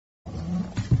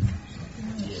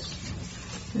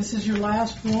This is your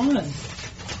last one.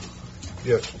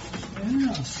 Yes.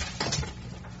 Yeah.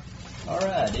 All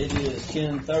right, it is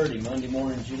 10:30, Monday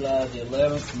morning, July the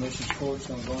 11th. Commissioners Court's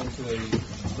going to go into a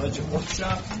budget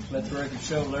workshop. Let the record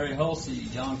show Larry Hulsey,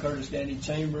 John Curtis, Danny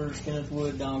Chambers, Kenneth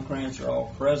Wood, Don Krantz are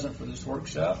all present for this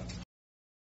workshop.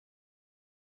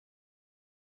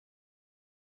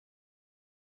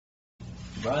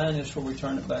 Brian, this is where we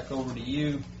turn it back over to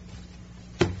you.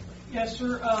 Yes,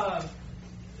 sir.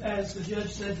 As the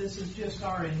judge said, this is just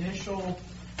our initial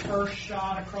first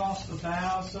shot across the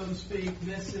bow, so to speak.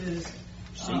 This is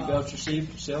Seatbelt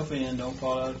yourself in. Don't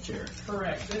fall out of the chair.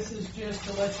 correct. This is just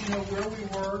to let you know where we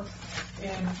were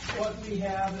and what we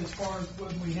have as far as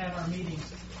when we had our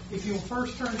meetings. If you'll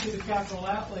first turn to the capital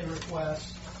outlay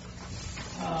request,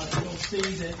 you'll see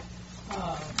that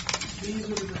these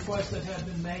are the requests that have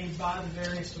been made by the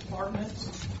various departments.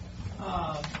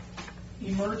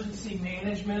 Emergency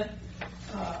management,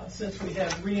 since we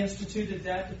have reinstituted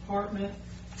that department,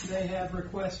 they have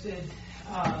requested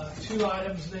two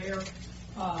items there.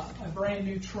 A brand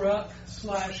new truck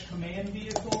 / command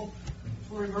vehicle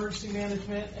for emergency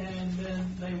management, and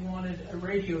then they wanted a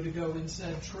radio to go in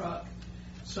said truck.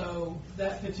 So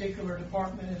that particular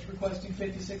department is requesting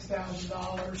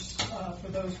 $56,000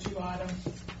 for those two items.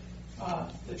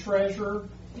 The treasurer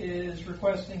is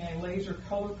requesting a laser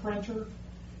color printer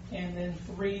and then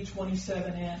 3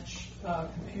 27-inch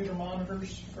computer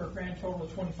monitors for a grand total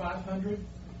of $2,500.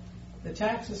 The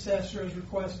tax assessor is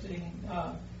requesting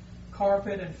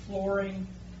carpet and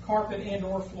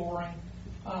or flooring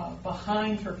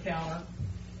behind her counter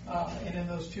and in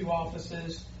those two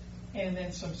offices, and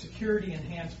then some security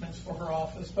enhancements for her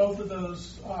office. Both of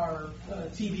those are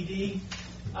TBD.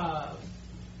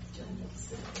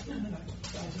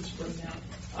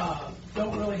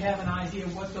 Don't really have an idea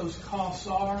what those costs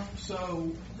are, so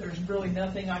there's really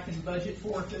nothing I can budget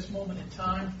for at this moment in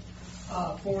time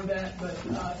for that. But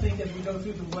I think as we go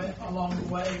through along the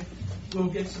way, we'll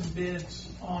get some bids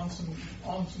on some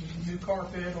new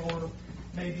carpet or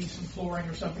maybe some flooring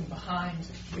or something behind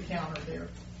the counter there.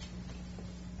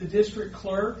 The district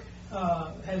clerk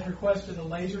has requested a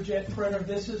LaserJet printer.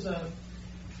 This is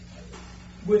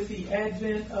with the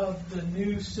advent of the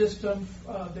new system,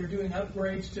 they're doing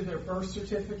upgrades to their birth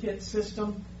certificate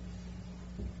system.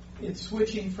 It's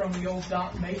switching from the old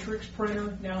dot matrix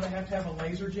printer. Now they have to have a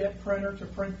LaserJet printer to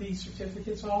print these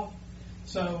certificates off.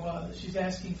 So she's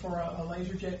asking for a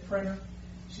LaserJet printer.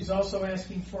 She's also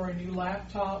asking for a new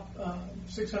laptop,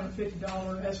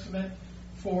 $650 estimate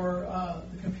for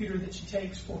the computer that she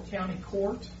takes for county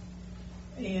court.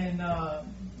 And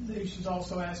she's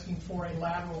also asking for a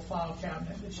lateral file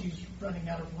cabinet that she's running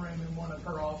out of room in one of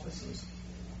her offices.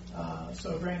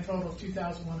 So a grand total of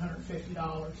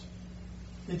 $2,150.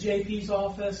 The JP's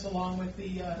office, along with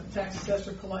the tax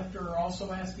assessor collector, are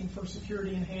also asking for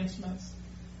security enhancements.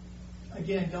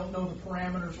 Again, don't know the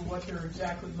parameters of what they're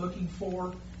exactly looking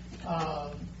for,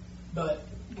 but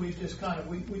we've just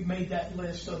we made that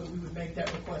list so that we would make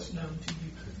that request known to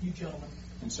you gentlemen.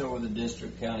 And so with the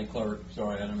district county clerk,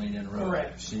 sorry, I don't mean to interrupt.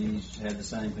 Correct. She's had the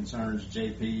same concerns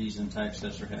JP's and tax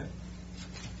assessor had.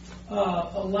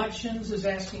 Elections is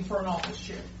asking for an office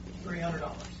chair,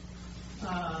 $300.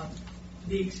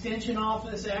 The extension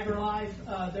office,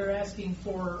 AgriLife, they're asking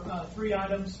for three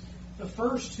items. The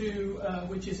first two,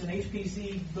 which is an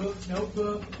HPZ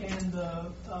notebook and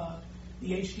the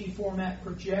HD format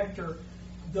projector,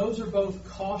 those are both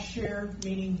cost share,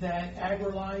 meaning that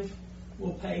AgriLife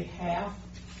will pay half.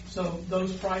 So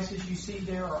those prices you see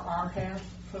there are our half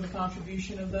for the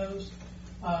contribution of those.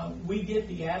 We get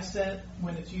the asset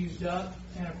when it's used up,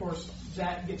 and of course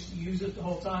Zach gets to use it the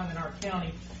whole time in our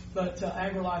county, but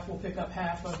AgriLife will pick up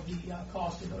half of the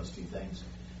cost of those two things.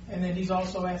 And then he's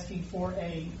also asking for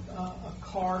a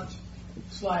cart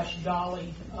 /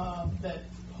 dolly that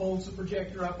holds the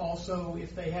projector up. Also,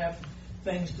 if they have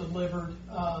things delivered,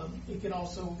 it can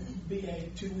also be a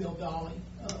two-wheel dolly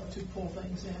to pull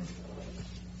things in.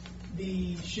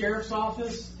 The sheriff's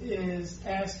office is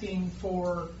asking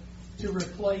to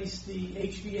replace the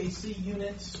HVAC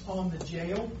units on the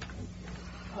jail.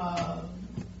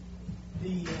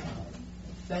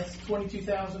 That's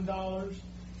 $22,000.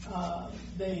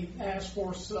 They asked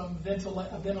for some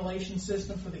ventilation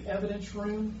system for the evidence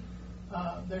room.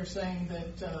 They're saying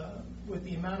that with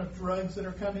the amount of drugs that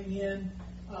are coming in,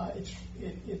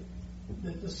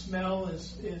 the smell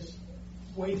is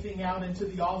wafting out into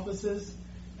the offices,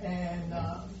 and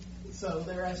so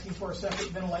they're asking for a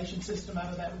separate ventilation system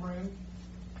out of that room.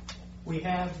 We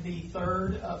have the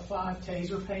third of 5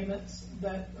 taser payments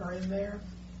that are in there.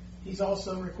 He's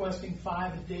also requesting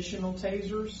 5 additional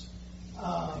tasers,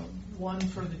 one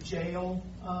for the jail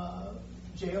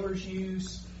jailer's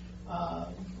use,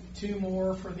 2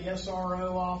 more for the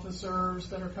SRO officers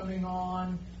that are coming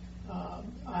on.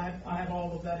 I have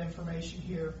all of that information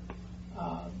here.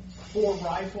 4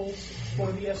 rifles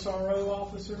for the SRO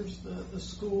officers. The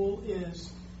school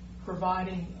is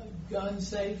providing a gun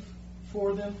safe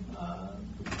for them.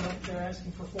 But they're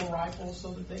asking for 4 rifles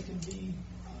so that they can be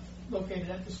located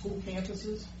at the school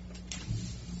campuses.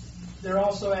 They're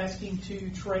also asking to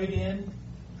trade in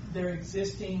their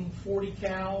existing 40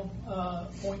 cal,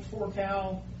 .4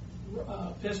 cal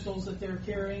pistols that they're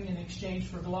carrying in exchange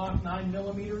for Glock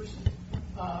 9mm.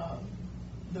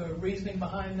 The reasoning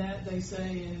behind that, they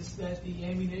say, is that the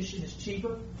ammunition is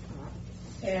cheaper,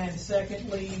 and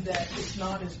secondly, that it's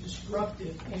not as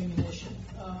destructive ammunition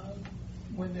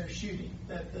when they're shooting.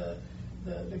 That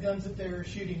the guns that they're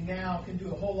shooting now can do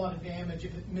a whole lot of damage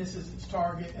if it misses its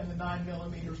target, and the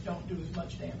 9mm don't do as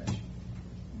much damage.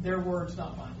 Their words,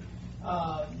 not mine.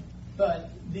 But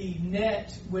the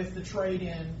net with the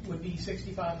trade-in would be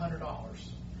 $6,500.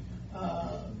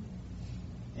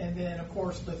 And then, of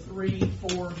course, the 3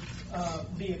 Ford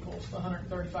vehicles, the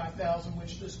 $135,000,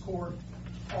 which this court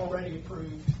already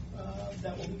approved,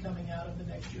 that will be coming out of the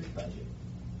next year's budget.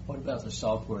 What about the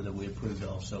software that we approved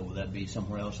also? Will that be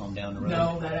somewhere else on down the road?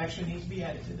 No, that actually needs to be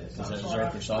added to this. Is I'm that sorry.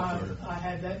 Zerker software? I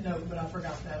had that note, but I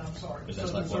forgot that. I'm sorry. Because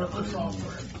that's So like the what, Zerker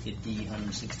software, 150,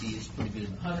 160 is pretty good.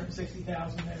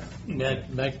 $160,000 there.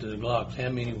 Back to the Glocks, how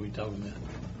many are we talking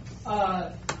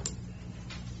about?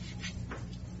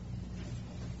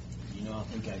 You know, I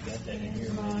think I got that in here.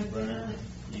 Right Brian. there.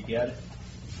 You got it?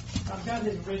 I've got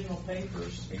his original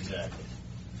papers. Exactly.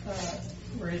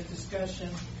 For his discussion.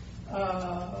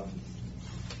 I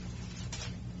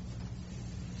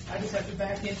just have to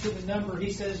back into the number.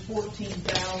 He says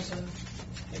 14,000.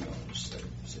 Hang on just a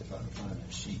second. See if I can find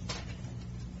that sheet.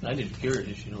 I just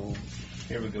curious, you know.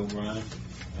 Here we go, Brian.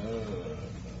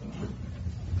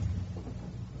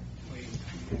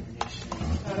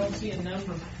 I don't see a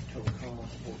number. Total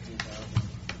cost, 14,000.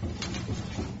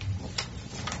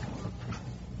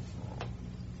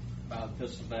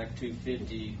 Pistol back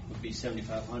 250 would be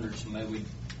 7,500. So maybe we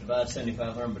divide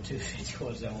 7,500 by 250.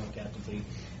 What does that work out to be?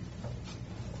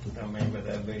 I don't remember what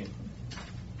that would be.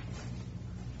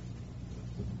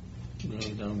 We're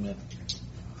talking about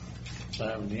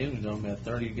 5 again, we're talking about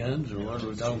 30 guns, or what are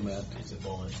we talking about? It's a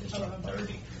bullet. It's like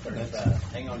 30, 35.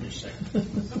 Hang on just a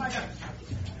second. Somebody got it.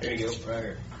 There you go, right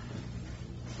here.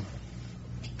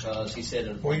 Because he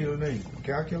said What do you need?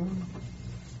 Calculator?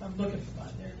 I'm looking for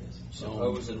mine. There it is.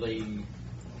 supposedly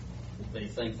they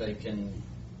think they can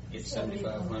get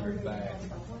 7,500 back.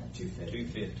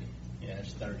 250. Yeah,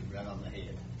 that's 30 right on the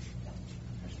head.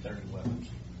 That's 30 weapons.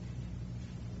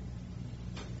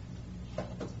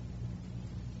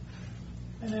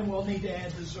 And then we'll need to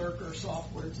add the Zerker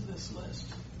software to this list.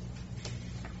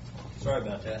 Sorry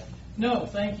about that. No,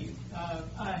 thank you.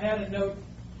 I had a note,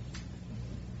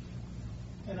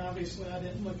 and obviously I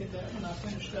didn't look at that when I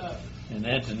finished up. And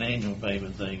that's an annual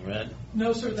payment thing, right?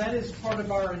 No, sir, that is part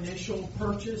of our initial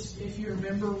purchase. If you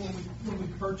remember, when we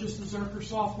purchased the Zerker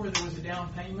software, there was a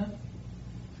down payment.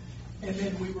 And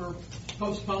then we were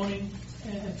postponing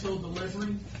until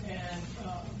delivery, and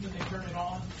then they turned it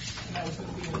on, and that was going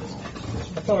to be in this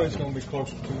next. I thought it was going to be close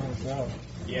to 200,000.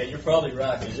 Yeah, you're probably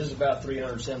right, because this is about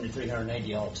 370,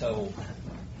 380 all told.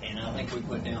 And I think we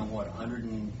put down,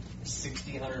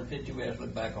 160, 150? We have to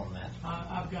look back on that.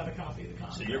 I've got a copy of the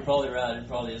contract. So you're probably right. It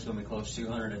probably is going to be close to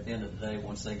 200 at the end of the day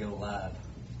once they go live.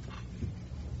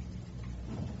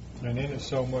 And then it's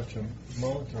so much a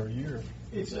month or a year.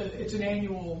 It's an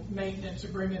annual maintenance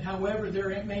agreement. However,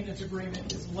 their maintenance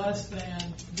agreement is less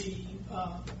than the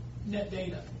net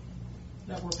data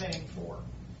that we're paying for.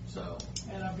 So,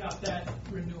 and I've got that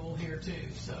renewal here too.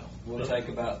 So We'll take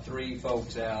about 3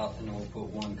 folks out, and then we'll put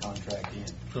 1 contract in.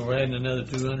 So we're adding another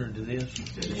 200 to this? to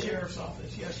the sheriff's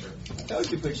office, yes, sir. I told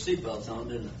you to put your seatbelts on,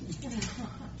 didn't I?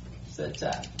 It's that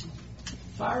tight.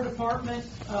 Fire department,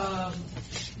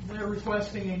 they're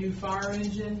requesting a new fire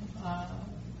engine.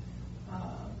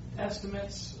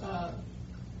 Estimates,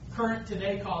 current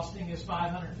today costing is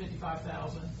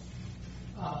 $555,000.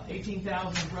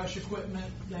 $18,000 brush equipment.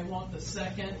 They want the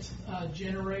second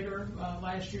generator.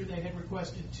 Last year they had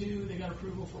requested 2. They got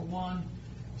approval for 1.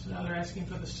 So now they're asking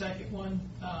for the second one,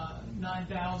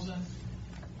 $9,000.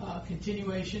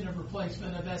 Continuation of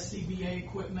replacement of SCBA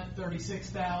equipment,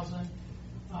 $36,000.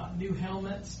 New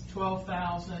helmets,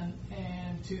 $12,000.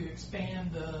 And to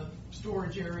expand the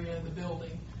storage area of the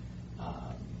building,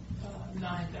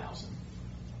 $9,000.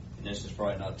 And this is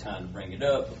probably not time to bring it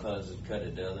up because it cut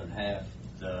it the other in half.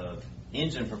 The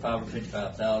engine for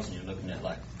 $555,000, you're looking at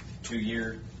like 2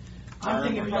 year I'm term,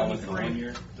 thinking or y'all probably looking at 3. 1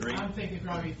 year, 3? I'm thinking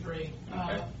probably 3.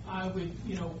 Okay. I would,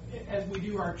 as we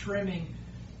do our trimming,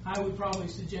 I would probably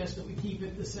suggest that we keep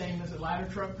it the same as a ladder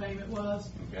truck payment was.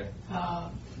 Okay.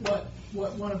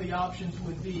 What one of the options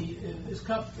would be is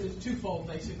twofold,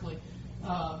 basically.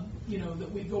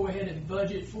 That we go ahead and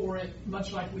budget for it,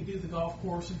 much like we do the golf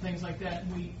course and things like that,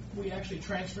 and we actually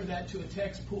transfer that to a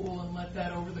tax pool and let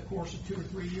that over the course of 2 or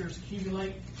 3 years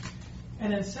accumulate.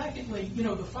 And then secondly,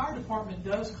 the fire department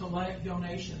does collect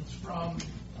donations from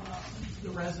the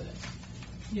residents.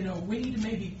 We need to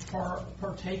maybe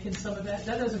partake in some of that.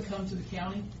 That doesn't come to the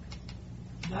county.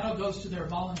 That all goes to their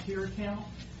volunteer account.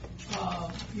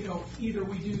 Either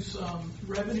we do some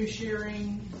revenue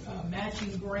sharing,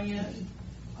 matching grant.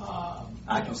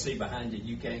 I can see behind you.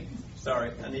 You can't.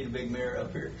 Sorry, I need a big mirror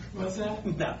up here. What's that?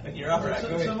 No, you're all right. Go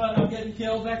ahead. Somebody getting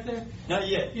killed back there? Not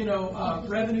yet.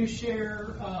 Revenue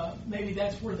share, maybe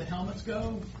that's where the helmets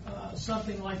go,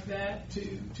 something like that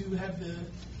to have the.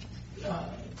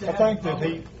 I think that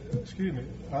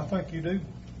I think you do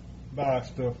buy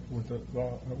stuff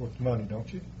with money,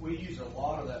 don't you? We use a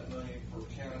lot of that money for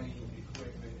county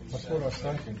equipment and That's stuff. what I was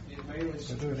thinking. It mainly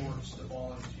To do it in. supports the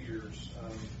volunteers,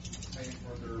 paying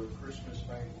for their Christmas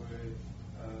banquet,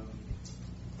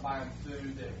 buying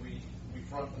food that we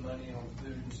front the money on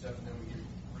food and stuff, and then we get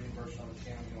reimbursed on the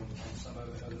county on some of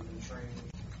it other than training.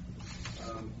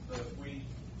 But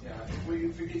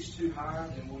if it gets too high,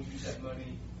 then we'll use that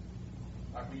money,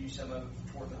 like we use some of it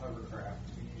toward the hovercraft,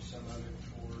 we use some of it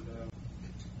toward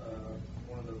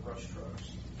one of the brush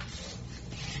trucks.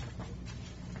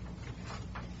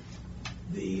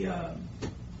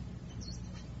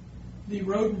 The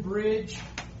road and bridge,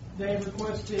 they have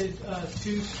requested 2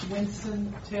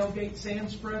 Swinson tailgate sand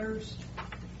spreaders.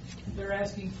 They're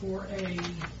asking for a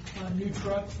new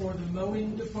truck for the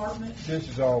mowing department. This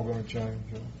is all going to change.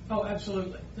 Oh,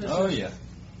 absolutely. This Oh, is, yeah.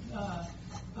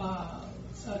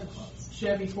 A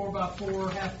Chevy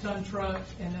 4x4 half-ton truck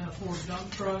and then a Ford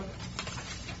dump truck.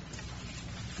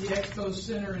 The Expo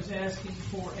Center is asking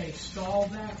for a stall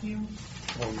vacuum.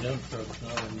 Oh, dump truck's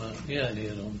not on my, yeah, it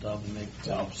is on top of me.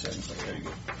 Top 7, so there you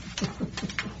go.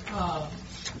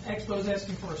 Expo's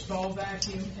asking for a stall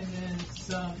vacuum, and then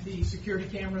the security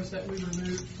cameras that we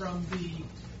removed from the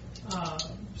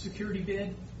security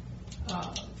bid,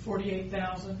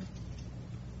 $48,000.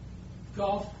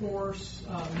 Golf course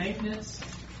maintenance.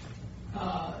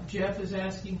 Jeff is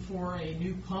asking for a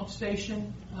new pump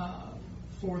station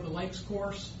for the Lakes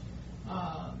course.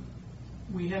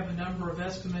 We have a number of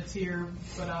estimates here,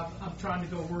 but I'm trying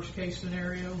to go worst case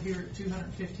scenario here at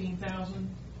 $215,000.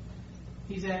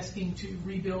 He's asking to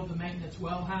rebuild the maintenance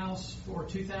well house for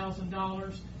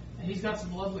 $2,000, and he's got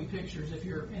some lovely pictures if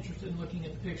you're interested in looking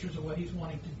at the pictures of what he's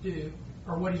wanting to do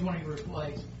or what he's wanting to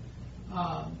replace.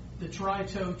 The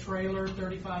tri-tow trailer,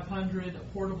 $3,500, a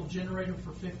portable generator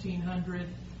for $1,500,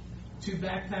 2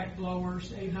 backpack blowers,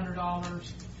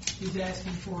 $800. He's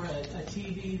asking for a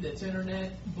TV that's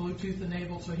internet, Bluetooth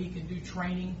enabled, so he can do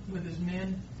training with his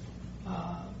men,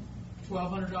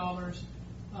 $1,200.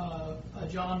 A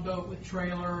John boat with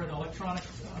trailer and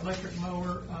electric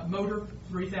motor,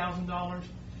 $3,000.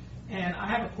 And I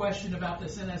have a question about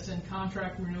this NSN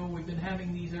contract renewal. We've been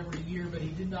having these every year, but he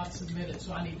did not submit it,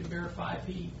 so I need to verify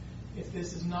if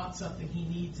this is not something he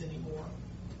needs anymore.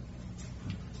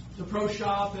 The pro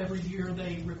shop, every year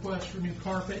they request for new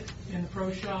carpet in the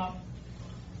pro shop.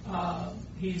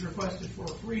 He's requested for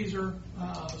a freezer,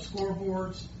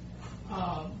 scoreboards.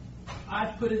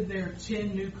 I've put in there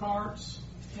 10 new carts,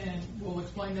 and we'll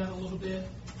explain that a little bit.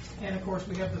 And of course,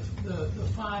 we have the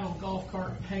final golf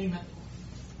cart payment.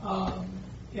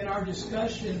 In our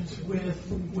discussions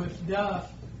with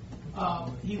Duff,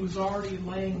 he was already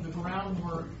laying the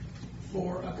groundwork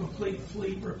for a complete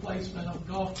fleet replacement of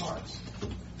golf carts,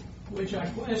 which I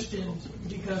questioned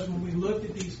because when we looked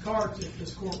at these carts, if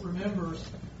this court remembers,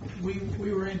 we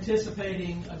were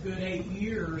anticipating a good 8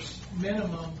 years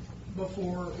minimum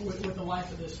before with the life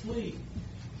of this fleet.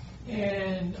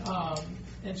 And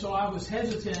so I was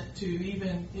hesitant to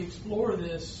even explore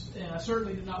this, and I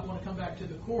certainly did not want to come back to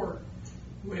the court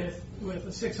with a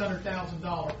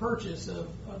 $600,000 purchase of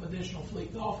additional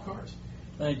fleet golf carts.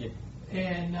 Thank you.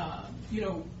 And,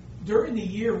 during the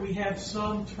year, we have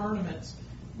some tournaments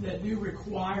that do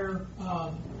require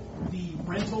the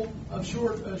rental of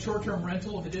short-term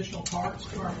rental of additional carts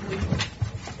to our fleet.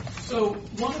 So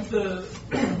one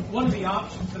of the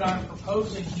options that I'm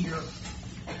proposing here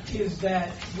is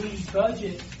that we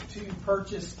budget to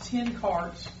purchase 10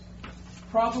 carts,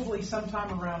 probably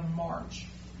sometime around March,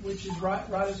 which is right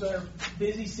as our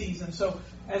busy season. So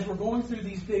as we're going through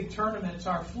these big tournaments,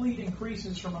 our fleet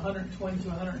increases from 120 to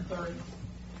 130.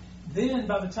 Then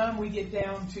by the time we get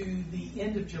down to the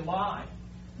end of July,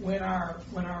 when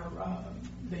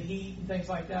the heat and things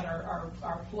like that,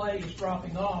 our play is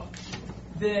dropping off,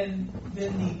 then the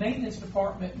maintenance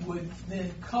department would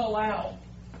then cull out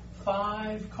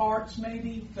 5 carts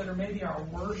maybe that are maybe our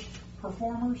worst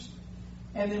performers,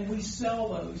 and then we sell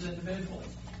those individually.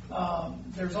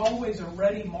 There's always a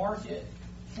ready market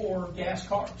for gas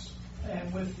carts,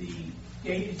 and with the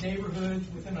gated neighborhoods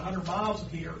within 100 miles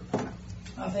of here,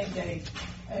 I think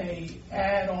a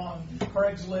ad on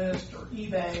Craigslist or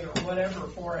eBay or whatever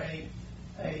for a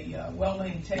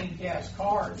well-maintained gas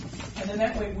cart, and then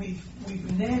that way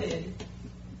we've netted.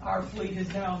 Our fleet has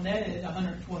now netted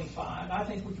 125. I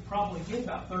think we could probably get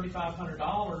about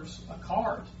 $3,500 a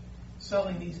cart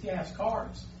selling these gas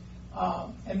carts.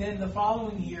 And then the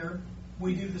following year,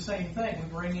 we do the same thing. We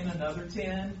bring in another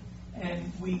 10,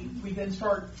 and we then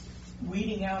start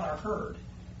weeding out our herd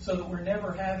so that we're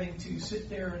never having to sit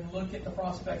there and look at the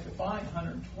prospect of buying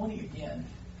 120 again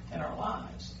in our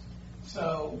lives.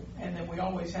 So, and then we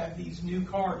always have these new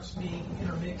carts being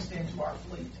intermixed into our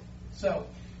fleet. So,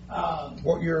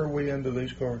 what year are we into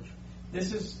these cards?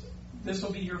 this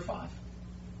will be year 5.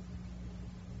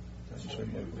 That's what we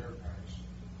do with their packs.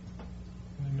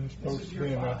 And they're supposed This is to year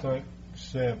be in, I 5. think,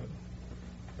 7.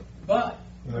 But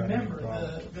Without any remember,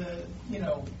 problem.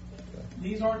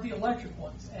 these aren't the electric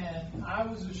ones. And I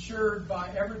was assured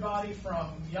by everybody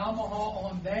from Yamaha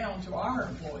on down to our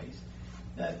employees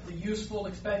that the useful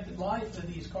expected life of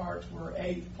these carts were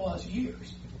 8+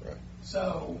 years. Right.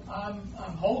 So I'm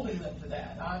holding them to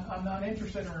that. I'm not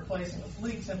interested in replacing the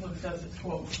fleet simply because it's,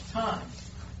 quote, time.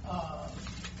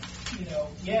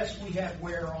 Yes, we have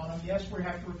wear on them. Yes, we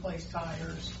have to replace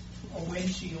tires or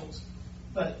windshields,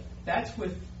 but that's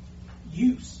with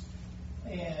use.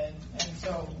 And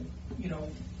so,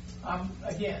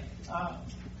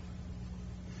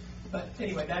 but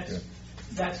anyway,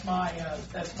 that's my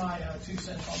 2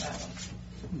 cents on that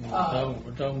one.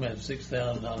 We're talking about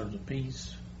 $6,000 a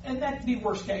piece. And that'd be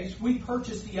worst case. We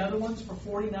purchased the other ones for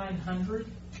 $4,900.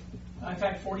 In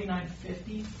fact,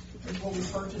 $4,950 is what we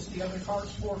purchased the other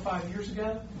carts 4 or 5 years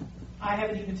ago. I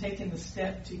haven't even taken the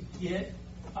step to get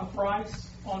a price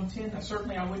on 10. Now,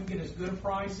 certainly, I wouldn't get as good a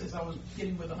price as I was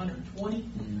getting with 120.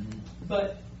 Mm-hmm.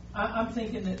 But I'm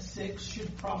thinking that 6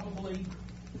 should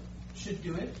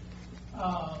do it.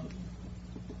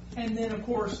 And then, of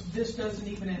course, this doesn't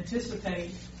even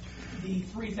anticipate the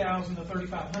 $3,000 to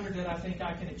 $3,500 that I think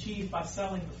I can achieve by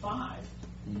selling the 5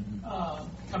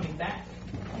 coming back.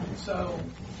 So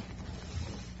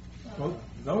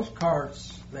Those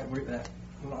carts that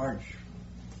large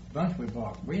bunch we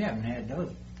bought, we haven't had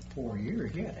those 4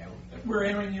 years yet, have we? we're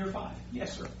entering year 5.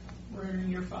 Yes, sir. We're entering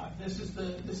year 5. This is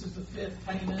the 5th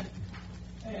payment,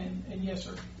 and yes,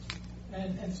 sir.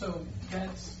 And so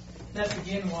that's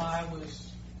again why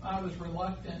I was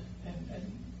reluctant,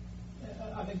 and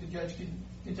I think the judge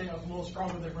can tell I was a little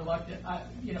stronger than reluctant.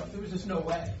 There was just no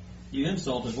way. You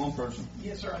insulted one person.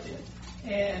 Yes, sir, I did.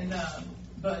 And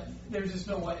but there's just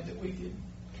no way that we could.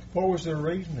 What was their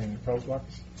reasoning? Because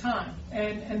Time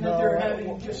and that they're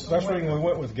having just some that's the wear. reason we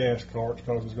went with gas carts,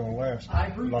 because it's going to last I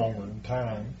agree. longer in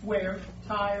time. Wear,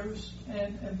 tires,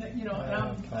 and that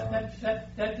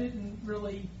didn't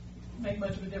really make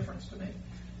much of a difference to me.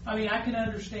 I mean, I can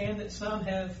understand that some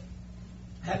have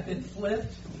been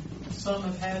flipped, some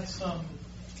have had some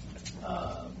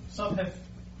have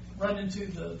run into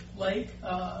the lake.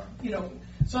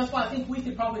 So that's why I think we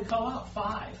could probably call out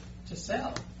 5 to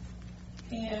sell,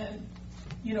 and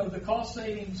the cost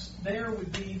savings there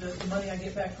would be the money I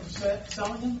get back from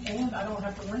selling them, and I don't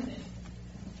have to rent any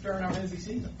during our busy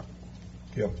season.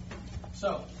 Yep.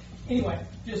 So, anyway,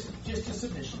 just a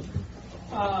submission.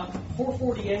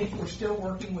 448, we're still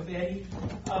working with Eddie,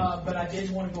 but I did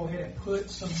want to go ahead and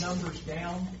put some numbers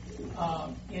down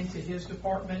into his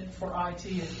department for IT.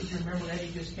 If you remember,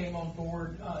 Eddie just came on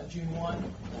board June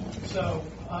 1, so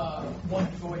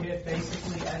wanted to go ahead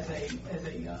basically as a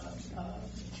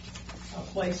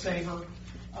play saver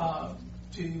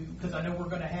because I know we're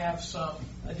going to have some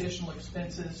additional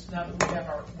expenses now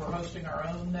that we're hosting our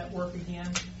own network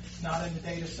again, not in the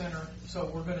data center.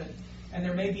 So we're going to, and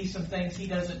there may be some things he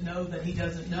doesn't know that he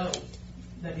doesn't know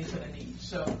that he's going to need.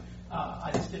 So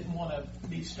I just didn't want to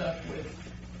be stuck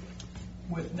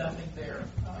with nothing there.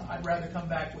 I'd rather come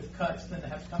back with cuts than to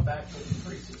have to come back with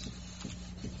increases.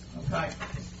 Okay.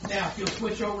 Now, if you'll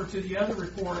switch over to the other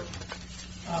report,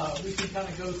 we can kind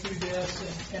of go through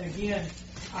this, and again,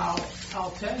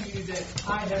 I'll tell you that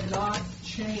I have not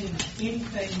changed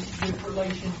anything with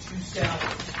relation to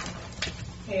salary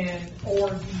or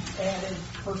the added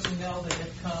personnel that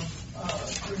have come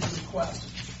through the request.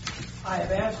 I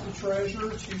have asked the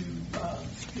treasurer to,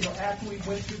 after we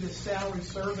went through this salary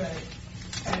survey,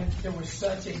 and there was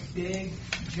such a big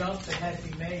jump that had to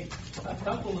be made, a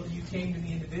couple of you came to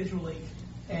me individually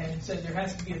and said there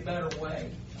has to be a better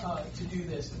way to do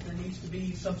this, that there needs to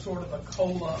be some sort of a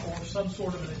COLA or some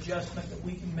sort of an adjustment that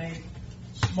we can make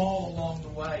small along the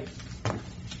way.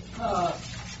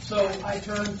 So I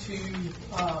turned to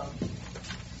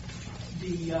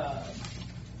the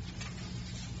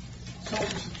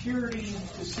Social Security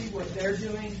to see what they're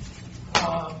doing.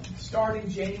 Starting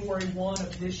January 1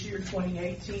 of this year,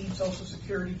 2018, Social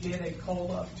Security did a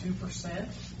COLA of 2%.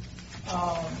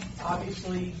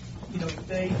 Obviously,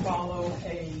 they follow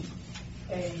a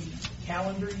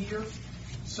calendar year.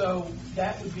 So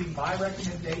that would be my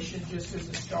recommendation just as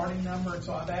a starting number. And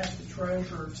so I've asked the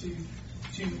treasurer to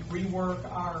rework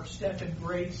our step and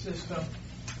grade system,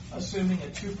 assuming a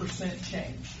 2%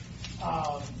 change.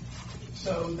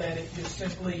 So that it just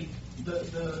simply,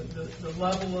 the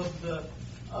level of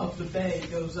the bay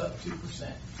goes up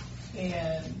 2%.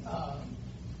 And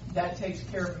that takes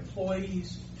care of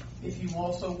employees. If you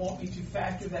also want me to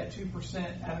factor that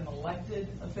 2% at an elected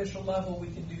official level, we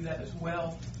can do that as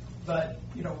well. But,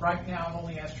 right now I've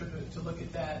only asked her to look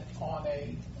at that on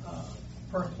a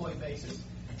per employee basis.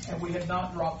 And we have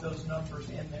not dropped those numbers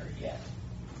in there yet.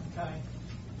 Okay?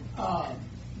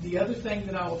 The other thing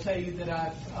that I will tell you that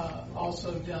I've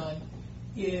also done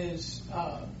is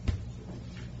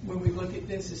when we look at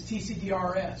this is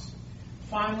TCDRS.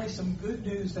 Finally, some good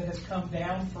news that has come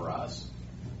down for us.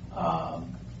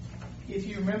 If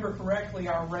you remember correctly,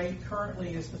 our rate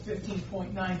currently is the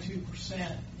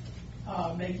 15.92%,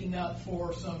 making up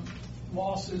for some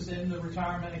losses in the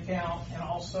retirement account and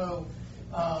also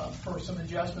for some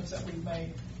adjustments that we've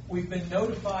made. We've been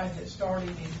notified that starting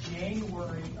in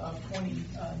January of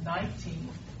 2019,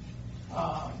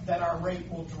 that our rate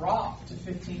will drop to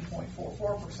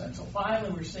 15.44%. So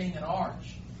finally, we're seeing an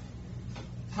arch.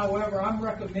 However, I'm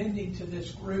recommending to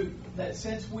this group that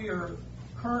since we are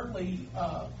currently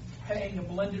paying a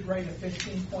blended rate of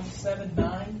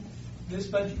 15.79 this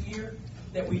budget year,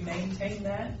 that we maintain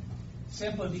that,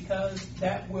 simply because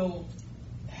that will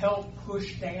help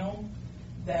push down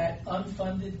that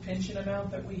unfunded pension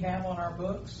amount that we have on our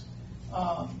books.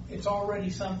 It's already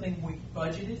something we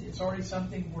budgeted. It's already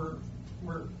something we're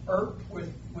irked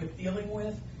with dealing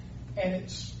with, and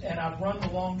I've run the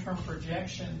long-term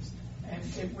projections, and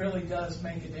it really does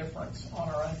make a difference on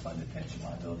our unfunded pension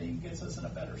liability and gets us in a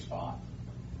better spot.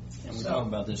 And we talk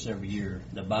about this every year.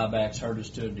 The buybacks hurt us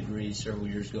to a degree. Several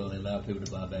years ago, they allowed people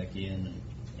to buy back in,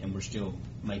 and we're still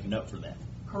making up for that.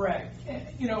 Correct. And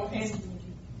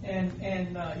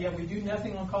we do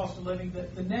nothing on cost of living.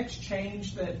 The next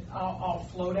change that I'll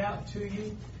float out to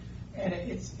you, and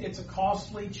it's a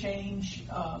costly change.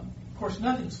 Of course,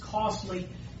 nothing's costly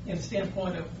in the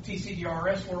standpoint of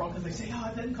TCDRS world, because they say,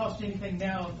 it doesn't cost anything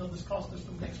now until this costs us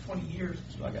for the next 20 years.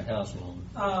 It's like a house loan.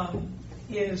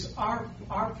 Is our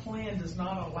plan does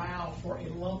not allow for a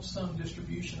lump sum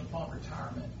distribution upon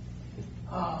retirement.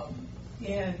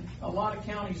 And a lot of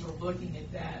counties are looking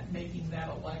at that, making that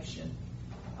election.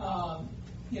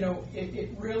 It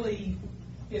really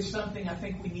is something I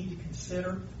think we need to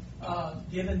consider,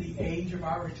 given the age of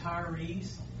our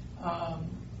retirees.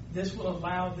 This will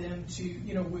allow them to,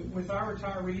 with our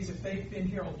retirees, if they've been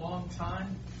here a long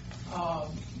time,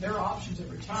 their options at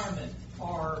retirement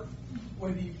are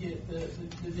whether you get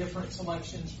the different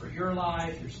selections for your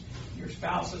life, your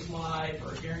spouse's life,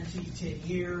 or guaranteed 10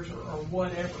 years, or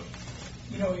whatever.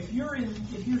 If you're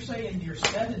say in your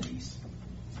 70s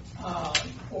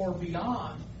or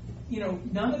beyond,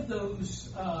 none of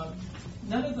those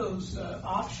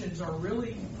options are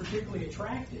really particularly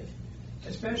attractive,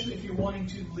 especially if you're wanting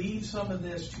to leave some of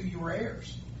this to your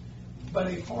heirs. But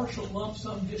a partial lump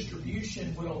sum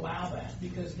distribution would allow that,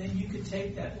 because then you could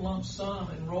take that lump sum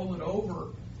and roll it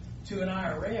over to an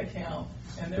IRA account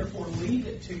and therefore leave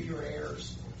it to your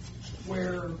heirs,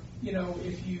 where,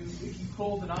 if you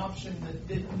pulled an option that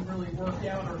didn't really work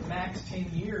out, or max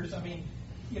 10 years,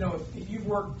 if you've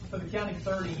worked for the county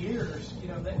 30 years,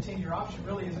 that 10-year option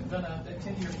really isn't that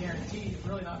 10-year guarantee is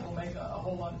really not going to make a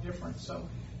whole lot of difference. So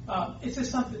it's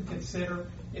just something to consider.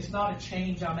 It's not a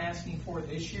change I'm asking for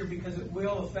this year, because it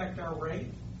will affect our rate.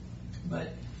 But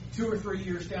 2 or 3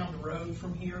 years down the road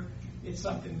from here, it's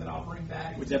something that I'll bring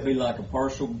back. Would that be like a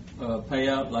partial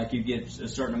payout, like you get a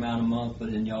certain amount a month,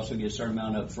 but then you also get a certain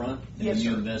amount up front? Yes,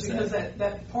 you sir. invest Because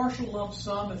that partial lump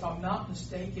sum, if I'm not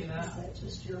mistaken, Is that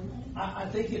just your money? I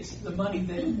think it's the money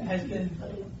that has been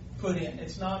put in.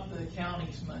 It's not the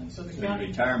county's money. So the So the county,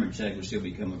 retirement check would still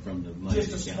be coming from the money.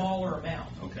 just a smaller amount.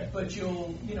 Okay. But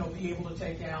you'll, be able to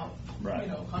take out, Right.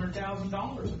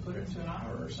 $100,000 and put it into an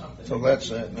IRA or something. So that's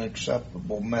an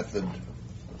acceptable method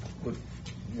with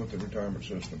the retirement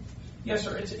system. Yes,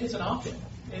 sir. It's an option.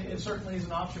 It certainly is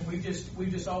an option. We've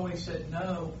just always said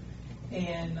no.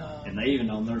 And they even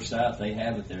on their site, they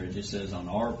have it there. It just says on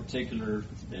our particular,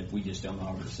 if we just don't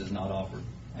offer, it says not offered.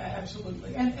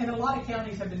 absolutely. And a lot of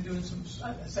counties have been doing some.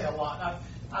 I say a lot.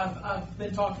 I've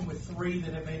been talking with 3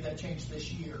 that have made that change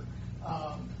this year.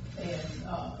 And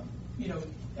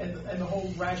the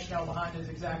whole rationale behind it is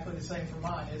exactly the same for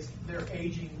mine. Is their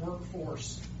aging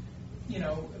workforce.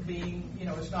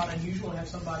 It's not unusual to have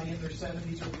somebody in their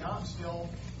 70s or beyond still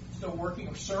working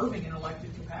or serving in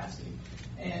elected capacity.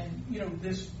 And,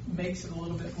 this makes it a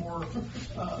little bit more,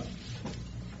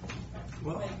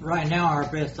 Well, right now, our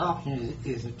best option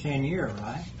is a 10-year,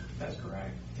 right? that's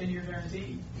correct, 10-year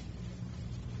guaranteed.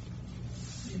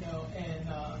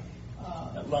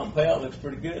 That lump payout looks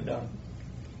pretty good, don't it?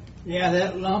 Yeah,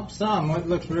 that lump sum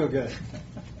looks real good.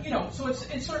 So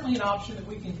it's certainly an option that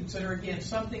we can consider. Again,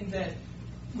 something that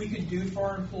we can do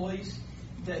for our employees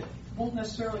that won't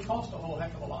necessarily cost a whole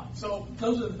heck of a lot. So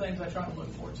those are the things I try to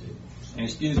look forward to. And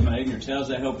excuse my ignorance, how does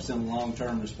that help us in the long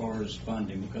term as far as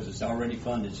funding? Because it's already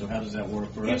funded, so how does that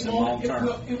work for us in long term?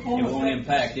 It won't affect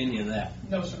impact any of that.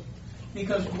 No, sir.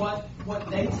 Because what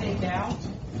they take out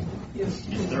is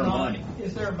their money.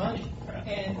 Is their money. Right.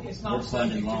 And it's We're not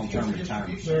funding subject to long-term future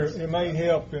retirement. distributions. It may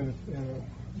help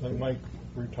they may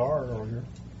retire earlier.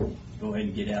 Go ahead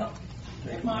and get out.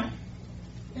 It might.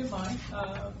 It's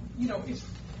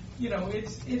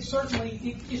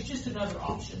certainly, it's just another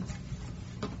option.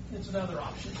 It's another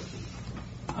option.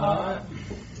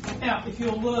 Now, if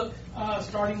you'll look,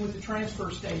 starting with the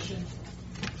transfer station,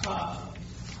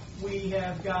 we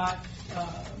have got,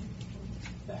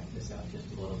 back this out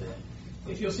just a little bit.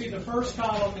 If you'll see, the first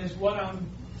column is what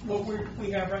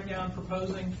we have right now and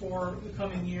proposing for the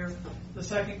coming year. The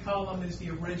second column is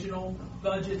the original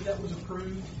budget that was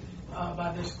approved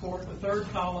by this court. The third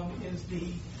column is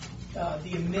the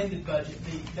amended budget,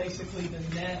 basically the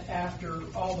net after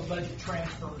all the budget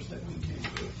transfers that we do.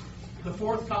 The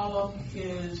fourth column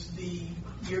is the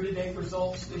year-to-date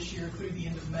results this year through the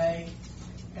end of May,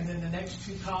 and then the next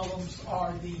 2 columns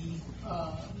are the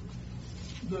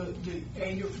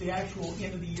actual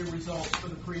end of the year results for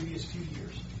the previous 2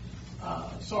 years.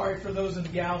 Sorry for those in the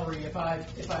gallery. If I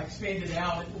expand it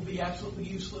out, it will be absolutely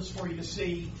useless for you to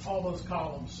see all those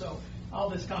columns. So I'll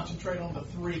just concentrate on the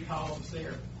 3 columns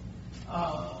there.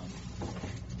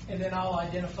 And then I'll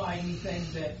identify anything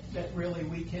that really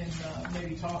we can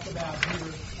maybe talk about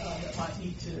here that might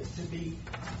need to be.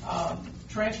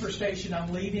 Transfer station,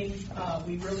 I'm leaving.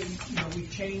 We've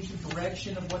changed the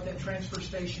direction of what that transfer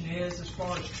station is as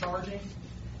far as charging.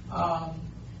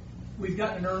 We've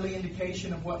gotten an early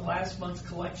indication of what last month's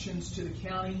collections to the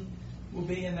county will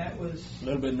be, and that was A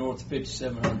little bit north of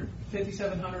 5,700.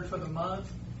 $5,700 for the month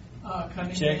coming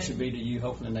in. Check should be to you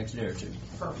hopefully the next day or 2.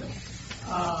 Perfect.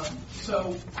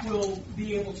 So we'll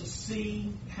be able to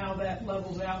see how that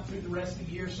levels out through the rest of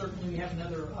the year. Certainly we have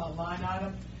another line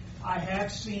item. I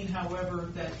have seen, however,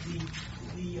 that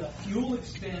the fuel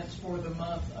expense for the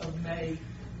month of May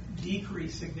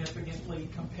decreased significantly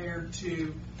compared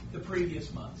to the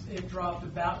previous months. It dropped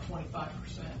about 25%.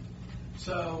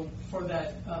 So for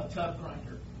that tub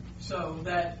grinder. So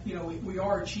that, we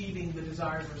are achieving the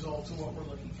desired results of what we're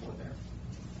looking for there.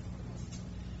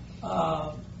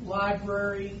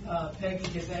 Library,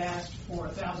 Peggy has asked for a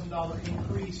 $1,000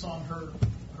 increase on her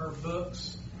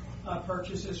books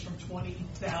purchases from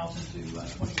 $20,000 to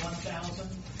 $21,000.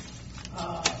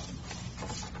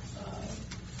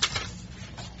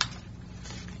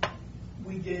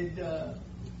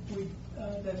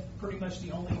 That's pretty much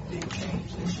the only big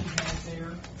change that she has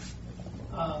there.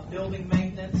 Building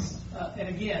maintenance, and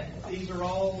again, these are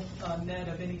all net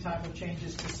of any type of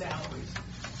changes to salaries.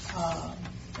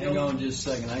 Hang on just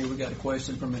a second. I think we got a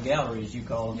question from the gallery, as you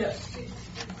call them. Yes. Did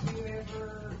you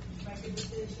ever make a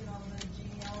decision on the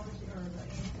genealogy or the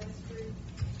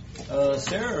ancestry?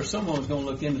 Sarah or someone's going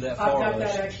to look into that I've for got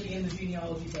us. that actually in the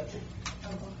genealogy budget.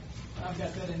 I've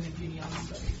got that in the genealogy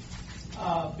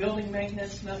budget. Building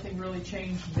maintenance, nothing really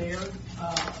changed there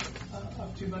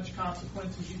of too much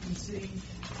consequence, as you can see.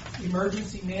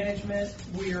 Emergency management,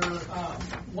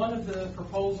 one of the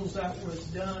proposals that was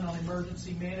done on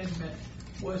emergency management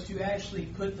was to actually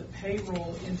put the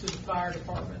payroll into the fire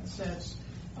department, since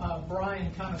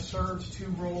Brian kind of serves 2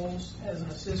 roles as an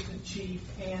assistant chief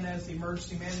and as the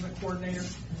emergency management coordinator.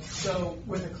 So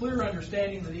with a clear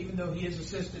understanding that even though he is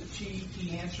assistant chief,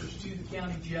 he answers to the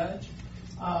county judge.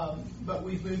 But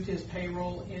we've moved his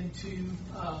payroll into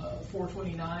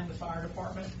 429, the fire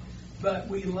department. But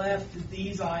we left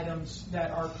these items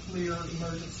that are clear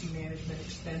emergency management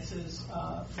expenses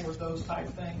for those type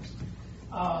things.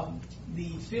 The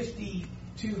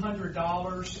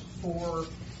 $5,200 for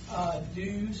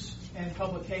dues and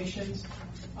publications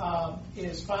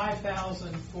is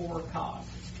 $5,000 for COG.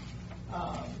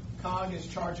 COG is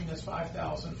charging us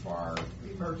 $5,000 for our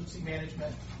emergency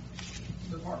management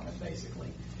department, basically.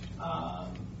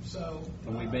 And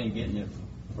we've been getting it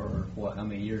for what? How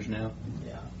many years now?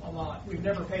 Yeah, a lot. We've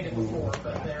never paid it before,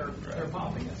 but they're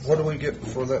popping us. What do we get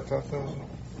for that 5,000?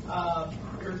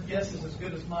 Your guess is as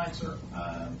good as mine, sir.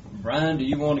 Brian, do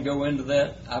you want to go into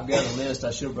that? I've got a list.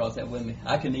 I should have brought that with me.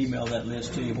 I can email that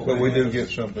list to you. But we do get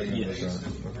something in Yes.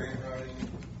 return. Grant writing,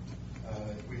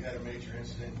 if we had a major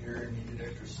incident here and needed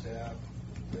extra staff,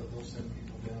 they'll send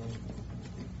people down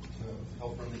to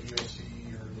help run the EOC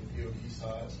or the POD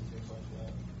sites and things like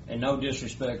that. And no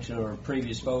disrespect to our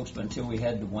previous folks, but until we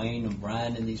had Dwayne and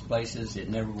Brian in these places, it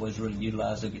never was really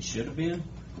utilized like it should have been.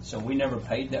 So we never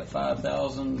paid that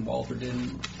 $5,000. Walter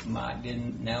didn't. Mike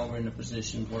didn't. Now we're in a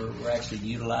position where we're actually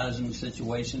utilizing the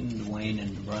situation. Dwayne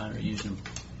and Brian are using them.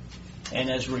 And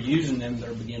as we're using them,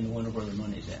 they're beginning to wonder where their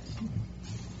money's at.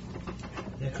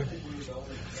 I think we were the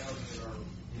only county in our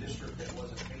district that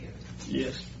wasn't paying it,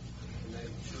 Yes. and they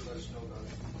sure let us know about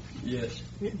it. Yes.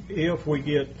 If we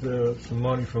get some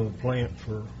money from the plant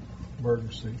for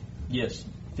emergency, Yes.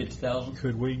 50,000.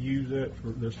 could we use that for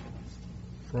this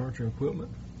furniture and equipment?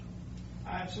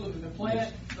 Absolutely. The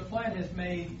plant has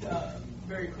made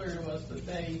very clear to us that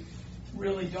they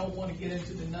really don't want to get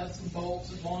into the nuts and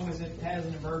bolts. As long as it has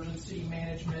an emergency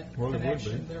management Well, it would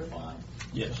connection, be. they're fine.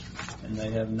 Yes. And they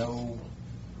have no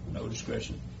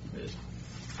discretion. Yes.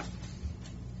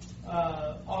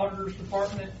 Auditor's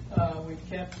department, we've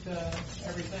kept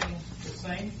everything the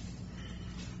same.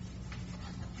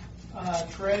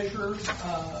 Treasurer,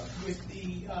 with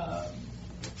the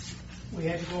we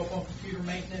had to go up on computer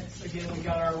maintenance. Again, we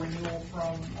got our renewal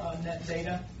from Net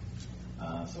Data,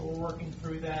 so we're working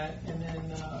through that. And then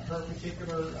her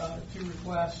particular 2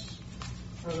 requests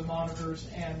for the monitors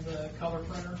and the color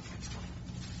printer.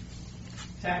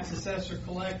 Tax assessor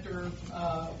collector,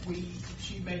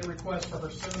 she made a request for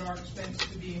her seminar expense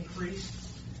to be increased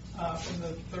from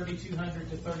the $3,200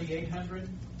 to $3,800,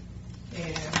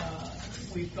 and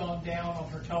we've gone down on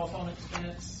her telephone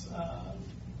expense.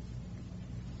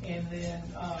 And then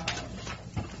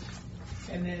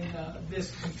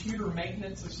this computer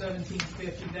maintenance of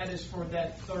 $1,750, that is for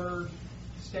that third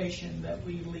station that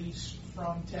we lease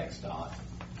from TxDOT.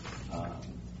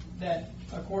 That,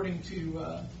 according to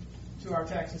our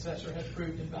tax assessor, has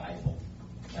proved invaluable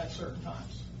at certain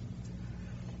times.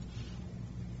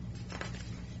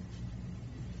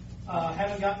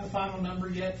 Haven't gotten the final number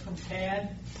yet from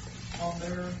CAD on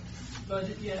their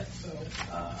budget yet, so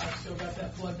I've still got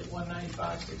that plugged at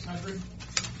 $195,600.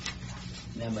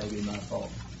 That may be my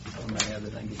fault. I may have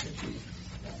it. I can get that to you.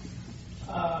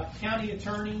 County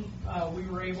attorney, we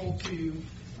were able to.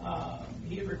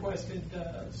 He had requested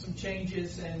some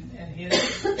changes, and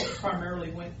his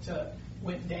primarily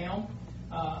went down,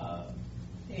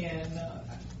 and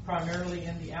primarily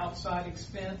in the outside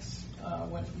expense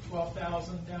went from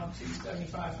 $12,000 down to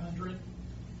 $7,500.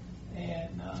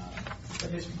 And but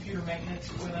his computer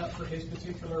maintenance went up for his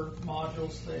particular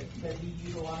modules that he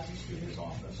utilizes through his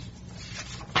office.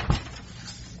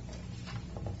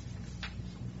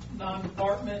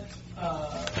 Non-department,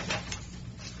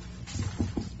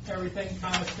 everything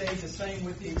kind of stayed the same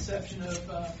with the exception of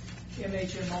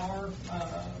MHMR.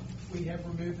 We have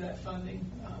removed that funding,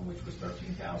 which was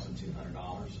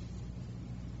 $13,200.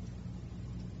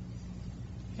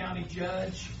 County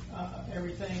judge,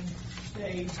 everything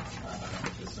stayed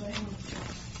the same.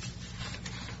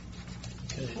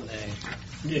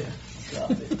 Yeah.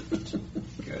 Drop it.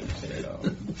 Good. Set it off.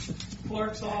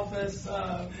 Clerk's office,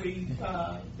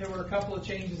 there were a couple of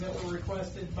changes that were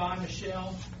requested by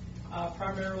Michelle,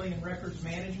 primarily in records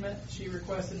management. She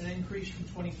requested an increase from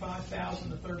 $25,000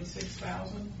 to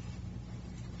 $36,000.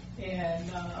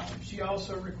 And she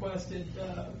also requested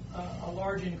a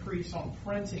large increase on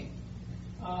printing.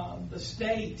 The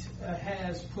state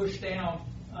has pushed down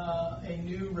a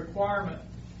new requirement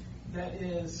that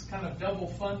is kind of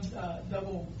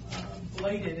double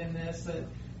bladed in this, that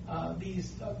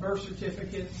these birth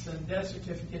certificates and death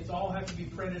certificates all have to be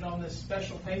printed on this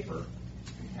special paper,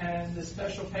 and the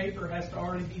special paper has to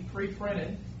already be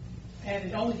pre-printed, and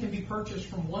it only can be purchased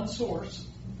from one source,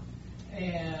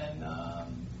 and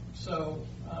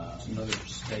It's another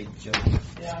state joke.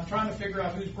 yeah, I'm trying to figure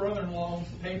out whose brother-in-law owns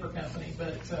the paper company,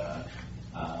 but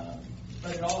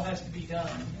but it all has to be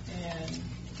done.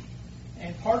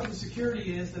 And part of the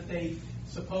security is that they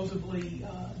supposedly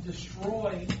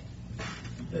destroy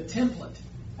the template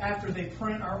after they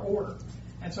print our order.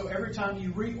 And so every time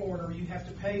you reorder, you have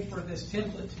to pay for this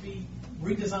template to be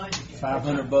redesigned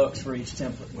again. $500 for each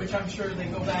template. Which I'm sure they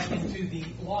go back into the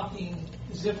locking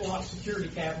Ziploc security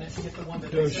cabinet to get the one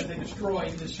that they said they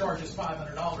destroyed. This charges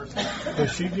 $500.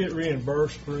 Does she get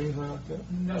reimbursed for anything like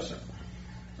that? No, sir.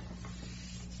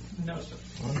 No, sir.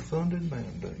 Unfunded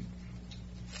mandate.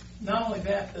 Not only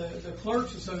that, the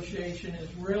Clerks Association is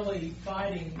really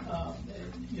fighting,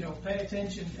 pay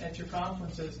attention at your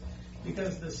conferences,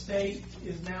 because the state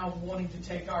is now wanting to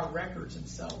take our records and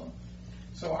sell them.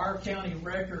 So our county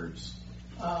records,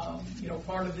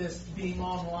 part of this being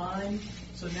online,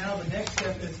 so now the next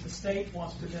step is the state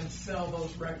wants to then sell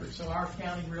those records. So our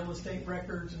county real estate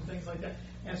records and things like that,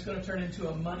 and it's going to turn into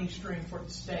a money stream for the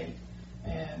state.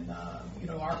 And,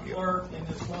 our clerk and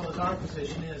as well as our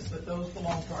position is that those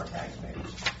belong to our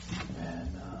taxpayers. And,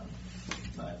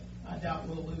 but I doubt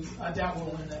we'll lose. I doubt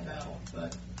we'll win that battle.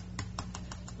 But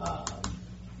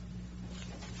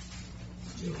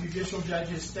the judicial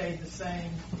judges stayed the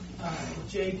same.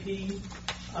 JP,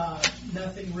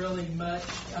 nothing really much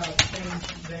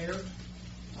changed there.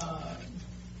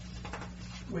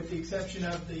 With the exception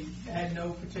of had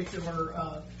no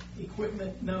particular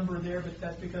equipment number there, but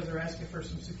that's because they're asking for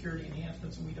some security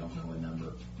enhancements, and we don't know a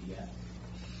number yet.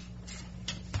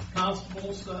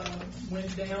 Constables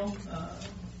went down.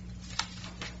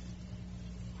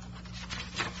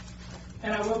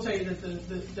 And I will tell you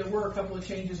that there were a couple of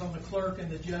changes on the clerk and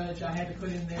the judge I had to put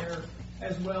in there,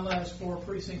 as well as for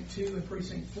Precinct 2 and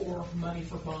Precinct 4 money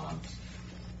for bonds.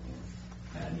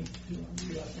 And I need to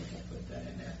undo, I think I put that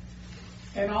in there.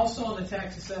 And also on the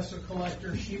tax assessor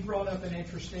collector, she brought up an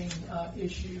interesting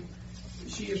issue.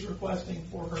 She is requesting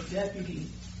for her deputy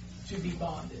to be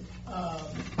bonded.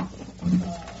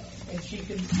 And she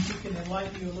can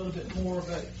enlighten you a little bit more,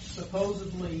 but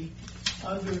supposedly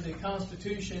under the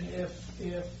Constitution,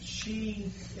 if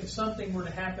something were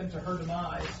to happen to her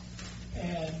demise,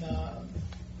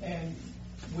 and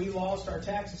we lost our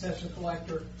tax assessor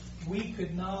collector, we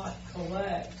could not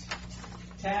collect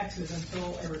taxes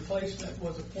until a replacement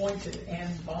was appointed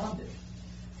and bonded.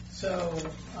 So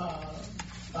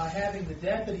by having the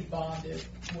deputy bonded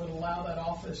would allow that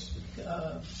office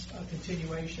a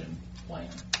continuation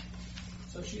plan.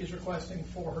 So she is requesting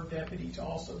for her deputy to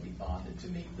also be bonded to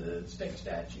meet the state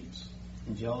statutes.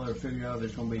 Did y'all ever figure out if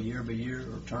it's going to be year by year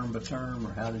or term by term,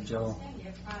 or how did y'all? I think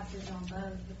get prices on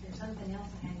both, but there's something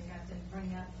else I hadn't got to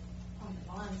bring up on the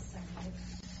bonds section.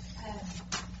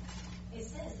 It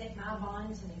says that my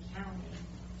bonds in the county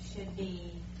should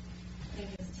be, I think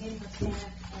it's 10% of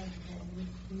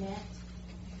the net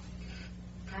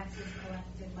taxes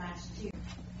collected last year.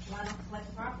 Well, I don't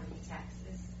collect property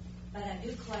taxes, but I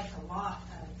do collect a lot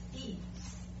of fees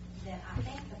that I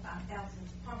think the 5,000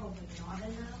 is probably not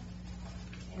enough.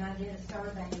 And I did a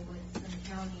survey with some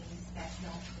counties that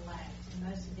don't collect, and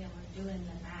most of them are doing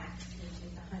the max, which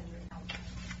is 100.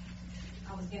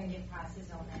 I was going to get prices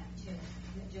on that too.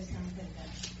 Just something to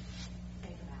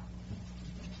think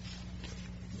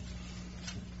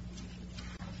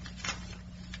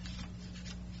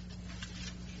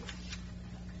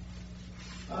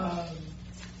about.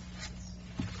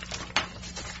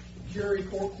 Jury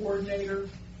court coordinator.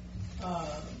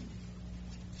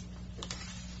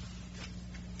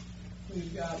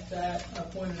 We've got that.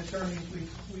 Appointed attorneys,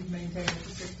 we've maintained it to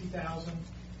 60,000.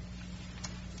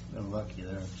 They're lucky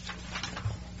there.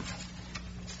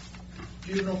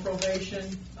 Juvenile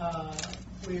probation,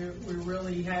 we're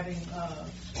really having a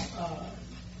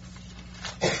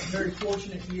very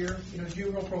fortunate year.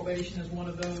 Juvenile probation is one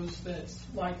of those that's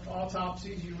like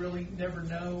autopsies. You really never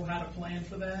know how to plan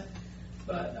for that.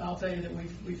 But I'll tell you that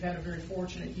we've had a very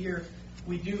fortunate year.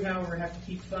 We do, however, have to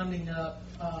keep funding up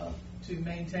to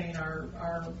maintain our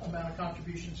amount of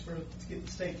contributions to get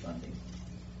the state funding.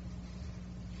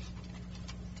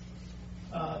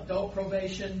 Adult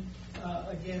probation,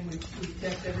 again, we've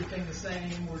kept everything the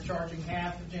same. We're charging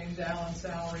half of James Allen's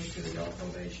salary to the adult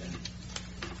probation.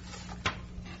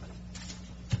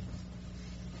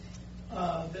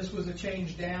 This was a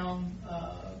change down.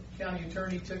 County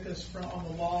attorney took us on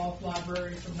the law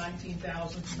library from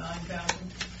 19,000 to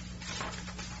 9,000.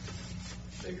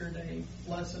 Figured a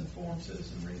less informed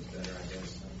citizen reads better, I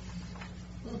guess.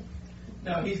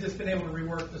 No, he's just been able to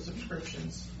rework the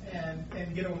subscriptions and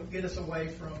get us away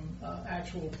from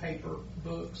actual paper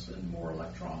books and more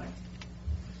electronic.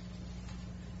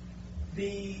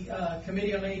 The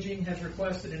Committee on Aging has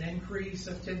requested an increase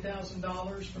of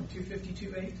 $10,000 from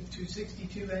 $252,800 to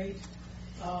 $262,800.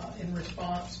 in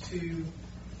response to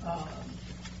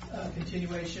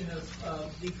continuation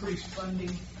of decreased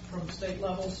funding from state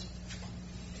levels.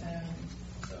 And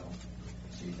so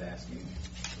she's asking.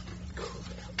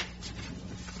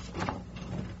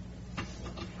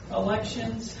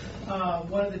 Elections,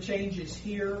 one of the changes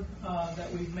here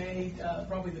that we've made,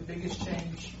 probably the biggest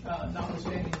change,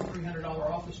 notwithstanding the $300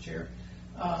 office chair,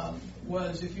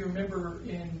 was, if you remember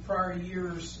in prior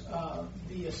years,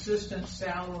 the assistant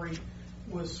salary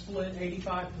was split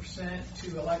 85%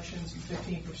 to elections and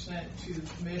 15% to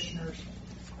commissioners.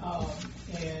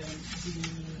 And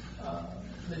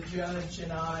the judge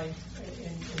and I,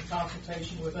 in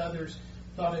consultation with others,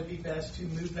 thought it'd be best to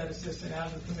move that assistant out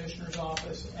of the commissioner's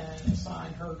office and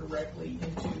assign her directly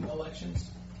into elections.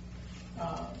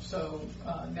 So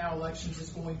now elections is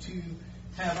going to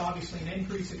have obviously an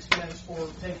increased expense for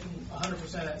taking 100%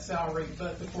 of that salary,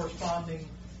 but the corresponding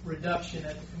reduction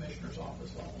at the commissioner's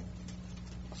office level.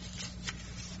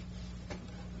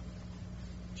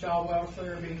 Child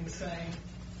welfare being the same.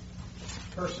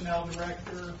 Personnel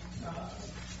director,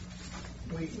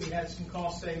 we had some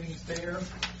cost savings there.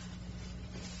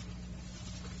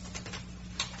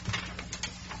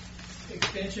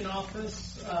 Extension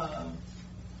office,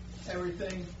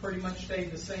 everything pretty much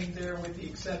stayed the same there with the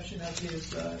exception of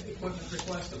his equipment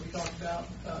request that we talked about,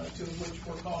 two of which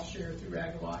were cost shared through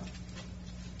Agilite.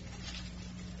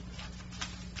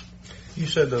 You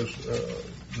said those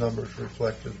numbers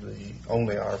reflected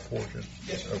only our portion?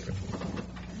 Yes, sir. Okay.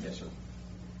 Yes, sir.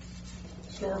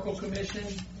 Historical Commission,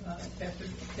 kept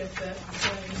that the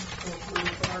same. Of course, we're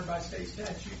required by state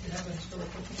statute to have a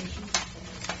historical commission.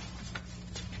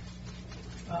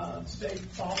 State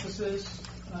offices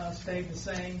stayed the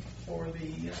same for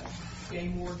the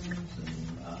game wardens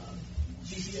and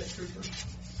GPS troopers.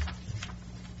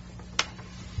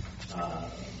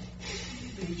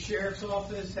 The sheriff's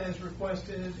office has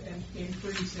requested an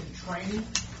increase in training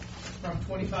from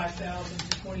 $25,000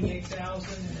 to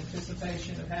 $28,000 in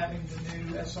anticipation of having the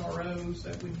new SROs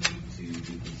that we need to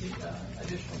do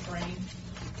additional training.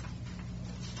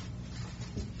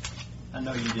 I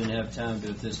know you didn't have time to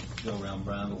do it this go around,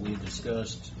 Brian, but we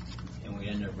discussed, and we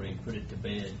had never really put it to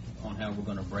bed, on how we're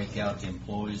going to break out the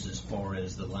employees as far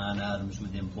as the line items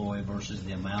with the employee versus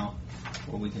the amount,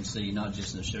 where we can see not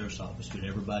just in the sheriff's office, but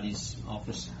everybody's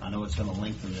office. I know it's going to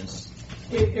lengthen this.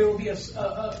 It will be a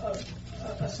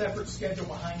separate schedule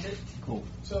behind it. Cool.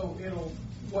 So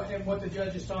what the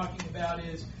judge is talking about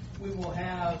is we will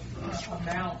have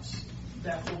amounts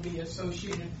that will be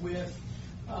associated with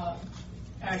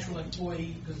actual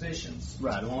employee positions.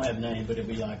 Right, it won't have a name, but it'll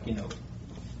be like,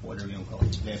 whatever you want to call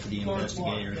it, deputy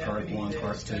investigator, clerk 1,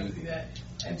 clerk 2.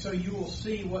 And so you will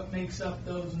see what makes up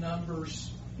those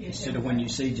numbers. Instead of when you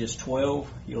see just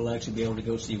 12, you'll actually be able to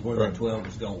go see where that 12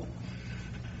 is going.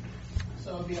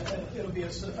 So it'll be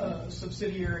a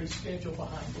subsidiary schedule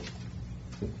behind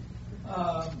it.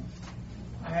 I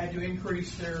had to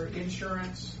increase their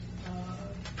insurance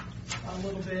a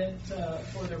little bit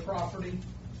for their property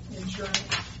insurance.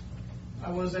 I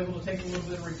was able to take a little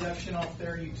bit of reduction off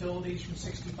their utilities from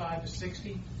 65 to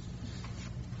 60.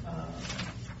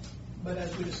 But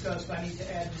as we discussed, I need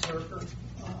to add Zerker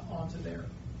onto there.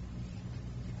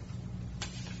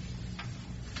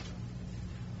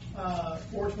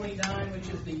 429, which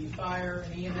is the fire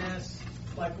and EMS,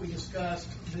 like we discussed,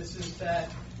 this is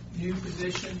that new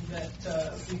position that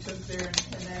we took there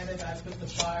and added. I put the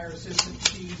fire assistant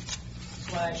chief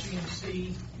 /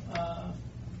 EMC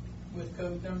with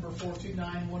code number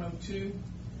 429102.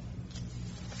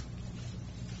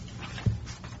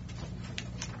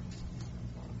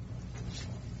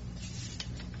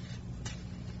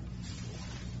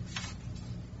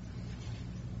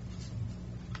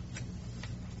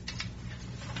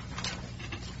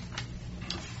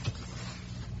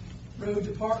 Road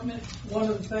department, one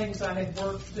of the things I had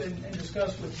worked and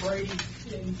discussed with Brady,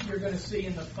 and you're going to see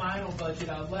in the final budget,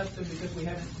 I left them because we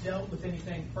haven't dealt with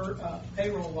anything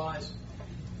payroll-wise,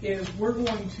 is we're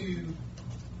going to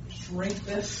shrink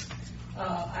this.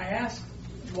 I asked,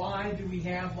 why do we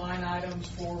have line items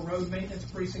for road maintenance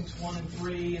precincts 1 and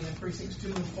 3 and then precincts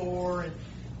 2 and 4? And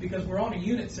because we're on a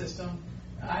unit system,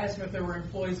 I asked him if there were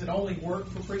employees that only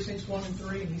worked for precincts 1 and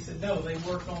 3, and he said no, they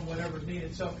work on whatever's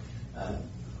needed. So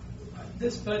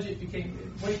this budget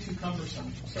became way too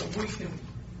cumbersome. So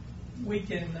we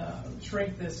can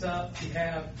shrink this up to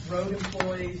have road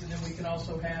employees, and then we can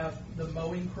also have the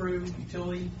mowing crew,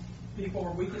 utility people,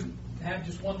 or we can have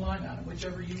just one line item,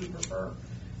 whichever you would prefer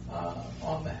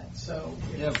on that. So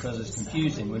yeah, because it's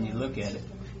confusing when you look at it.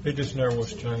 It just never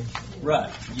was changed.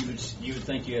 Right. You would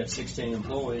think you had 16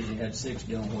 employees, you had 6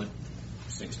 dealing with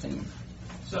 16.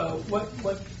 So what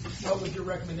would your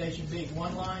recommendation be?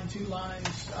 1 line, 2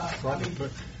 lines?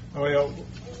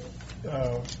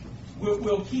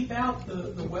 We'll keep out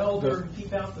the welder, and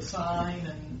keep out the sign,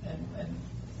 and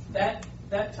that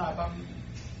type. I'm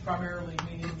primarily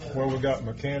meaning the. Well, we got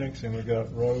mechanics and we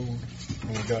got road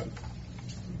and we got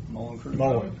Mowing crew.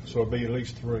 mowing, so it'll be at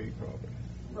least 3 probably.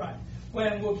 Right.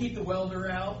 Well, we'll keep the welder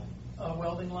out,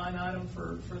 welding line item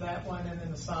for that one, and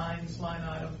then the signs line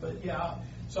item. But yeah,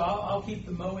 so I'll keep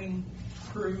the mowing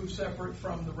crew separate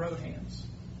from the road hands.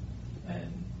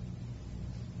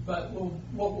 But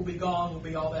what will be gone will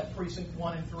be all that precinct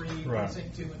 1 and 3, Right.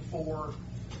 precinct 2 and 4,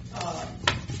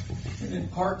 and then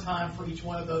part-time for each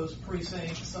one of those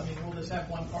precincts. I mean, we'll just have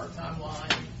one part-time line.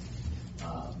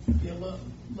 Be a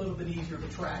little bit easier to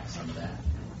track some of that.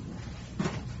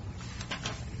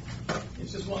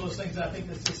 It's just one of those things I think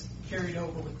that's just carried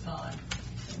over with time,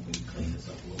 and we can clean this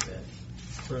up a little bit.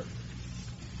 Right.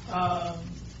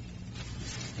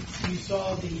 You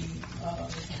saw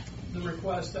the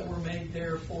requests that were made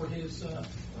there for his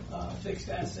fixed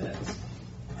assets.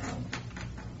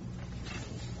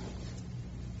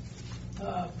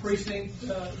 Precinct,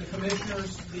 the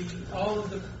commissioners, all of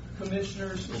the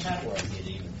commissioners have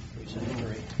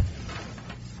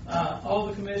all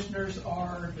the commissioners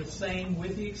are the same,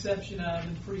 with the exception of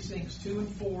in precincts 2 and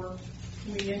 4.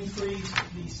 We increased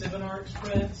the seminar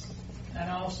expense and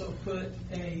also put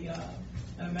an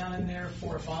amount in there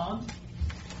for a bond.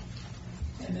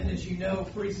 And then, as you know,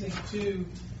 precinct 2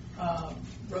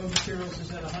 road materials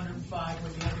is at 105,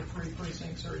 where the other 3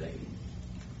 precincts are at 80.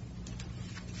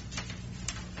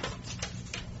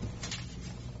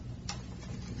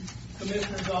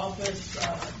 Commissioner's office,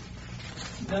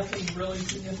 nothing really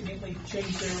significantly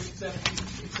changed there, except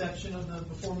the exception of the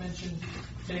before mentioned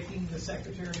taking the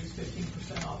secretary's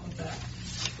 15% off of that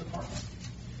department.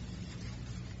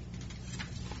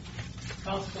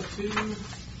 Constable 2,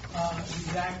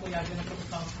 exactly identical to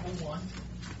Constable 1.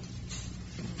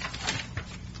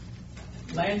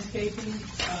 Landscaping,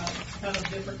 kind of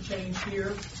different change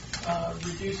here.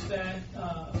 Reduced that.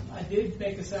 I did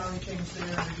make a salary change there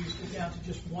and reduced it down to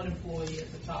just 1 employee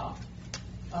at the top.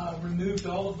 Removed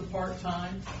all of the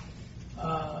part-time.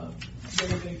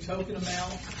 Gave a token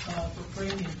amount for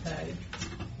premium pay.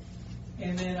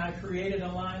 And then I created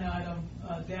a line item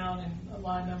down in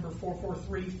line number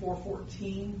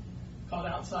 443-414 called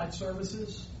outside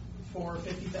services for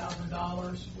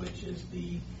 $50,000, which is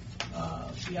the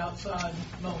outside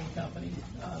mowing company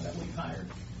that we hired.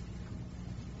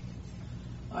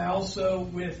 I also,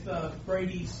 with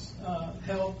Brady's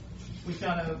help, we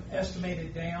kind of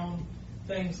estimated down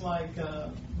things like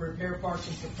repair parts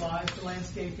and supplies for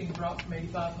landscaping, dropped from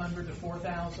 $8,500 to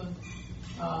 $4,000.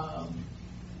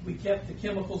 We kept the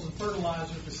chemicals and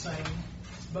fertilizer the same,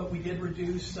 but we did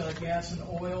reduce gas and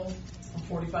oil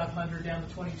from $4,500 down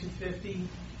to $2,250.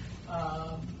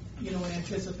 In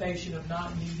anticipation of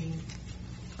not needing,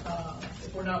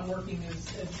 if we're not working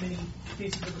as many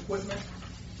pieces of equipment,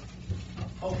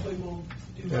 hopefully we'll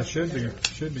do. That should be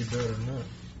better than that.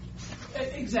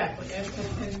 Exactly, and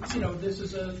this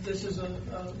is an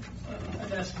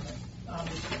estimate,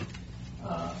 obviously.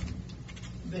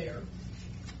 There.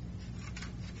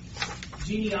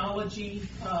 Genealogy,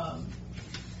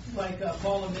 like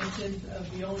Paula mentioned,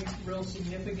 the only real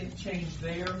significant change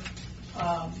there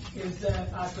is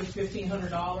that I put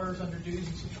 $1,500 under dues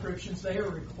and subscriptions. They are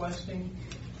requesting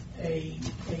a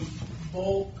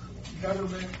bulk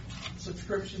government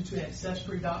subscription to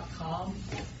Ancestry.com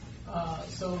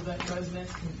so that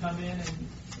residents can come in and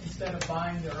instead of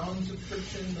buying their own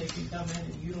subscription, they can come in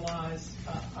and utilize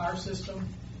our system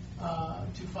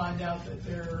to find out that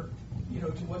they're,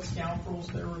 to what scoundrels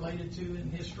they're related to in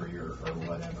history or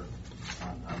whatever.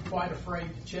 I'm quite afraid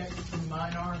to check who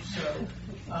mine are, so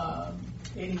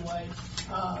anyway,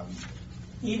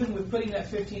 even with putting that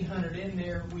 $1,500 in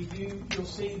there, you'll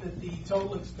see that the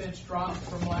total expense dropped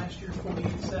from last year's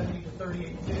 $4,870 to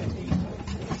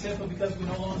 $3,850, simply because we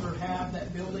no longer have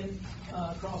that building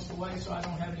across the way, so I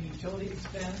don't have any utility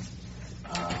expense.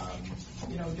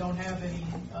 Don't have any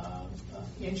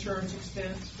insurance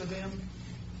expense for them.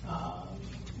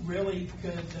 Really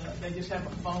they just have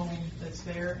a phone that's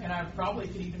there, and I probably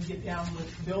could even get down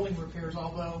with building repairs,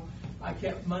 although I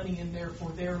kept money in there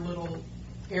for their little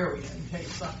area in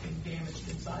case something damaged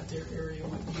inside their area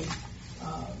would be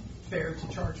fair to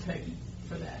charge Peggy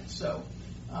for that. So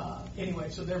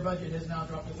anyway, so their budget has now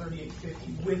dropped to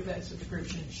 $3,850 with that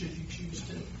subscription, should you choose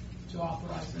to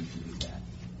authorize them to do that.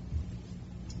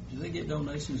 Do they get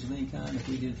donations of any kind if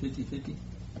we did 50-50?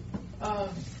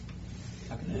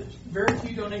 Very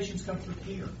few donations come through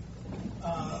here.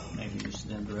 Maybe just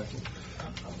them directly.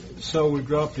 So we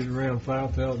dropped it around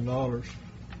 $5,000,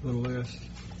 a little less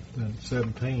than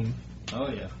 17, Oh,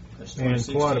 yeah. 'Cause and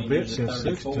quite a 2016 bit was at since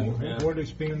 34, 16. yeah. Where did they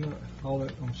spend all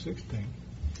that on 16?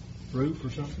 Roof or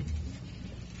something?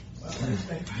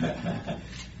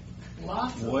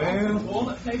 Lots of Well-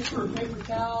 toilet paper, paper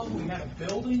towels, we had a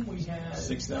building, we had.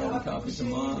 6,000 copies a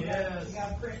month. Yes. You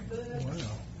got print books.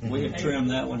 Wow. We have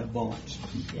trimmed that one a bunch.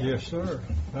 Yes, sir.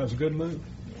 That was a good move.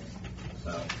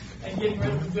 So, and getting rid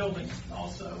of the building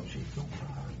also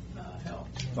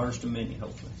helped. First of many,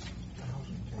 hopefully.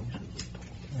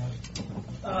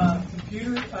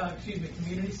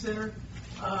 Community center.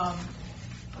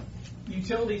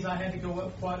 Utilities, I had to go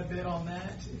up quite a bit on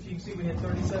that. If you can see, we had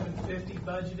 $3,750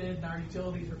 budgeted, and our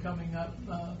utilities are coming up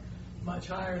much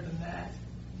higher than that.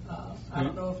 I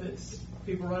don't know if it's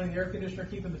people running the air conditioner,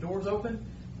 keeping the doors open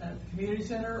at the community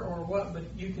center or what, but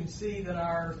you can see that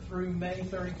our through May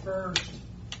 31st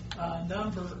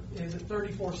number is at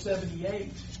 $3,478,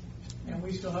 and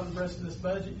we still have the rest of this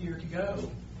budget year to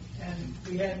go.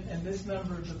 And this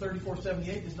number, the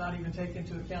 $3,478, does not even take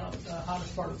into account the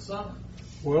hottest part of the summer.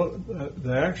 Well,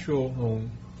 the actual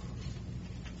on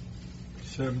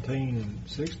 17 and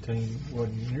 16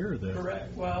 wasn't near that.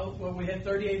 Correct. Well, we had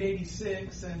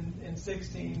 3886 and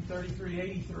 16,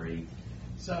 3383.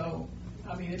 So,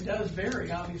 I mean, it does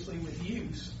vary, obviously, with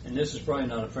use. And this is probably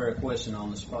not a fair question on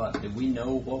the spot. Do we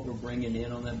know what we're bringing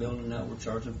in on that building that we're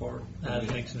charging for? I was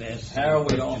fixing to ask. How are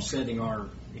we offsetting our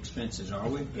expenses, are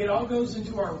we? It all goes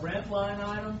into our rent line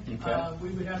item. Okay. We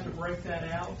would have to break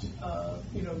that out.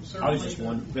 Certainly. I was just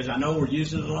wondering, because I know we're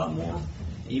using it a lot more.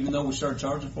 Even though we start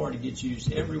charging for it, it gets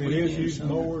used every It weekend. is or used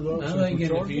something. more though. I since think we in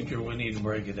the charged it. future, we need to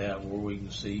break it out where we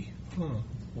can see Huh.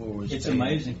 where we're It's staying.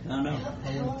 amazing, I know.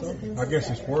 I guess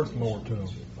it's worth more to them.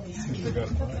 Since we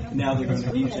got money. Now they're going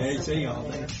to use the AC all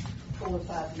day. 4 or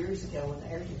 5 years ago when the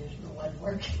air conditioner wasn't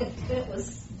working. It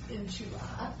was in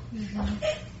July.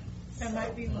 That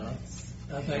might be less.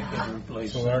 I think they've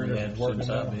replaced So some they're of that just working since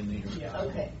I've now? been here. Yeah.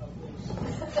 Okay.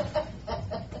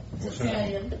 Just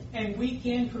saying. And we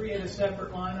can create a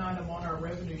separate line item on our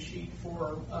revenue sheet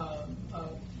for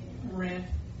rent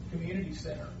community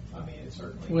center. I mean, it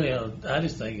certainly. Well, I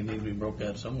just think it needs to be broke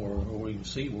out somewhere where we can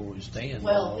see where we stand.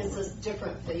 Well, it's a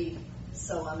different fee,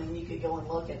 so I mean, you could go and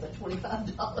look at the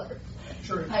 $25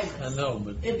 True. payments. I know,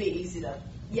 but It'd be easy to,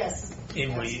 yes.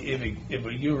 if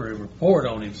we do a report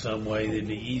on it some way, it'd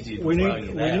be easy to We find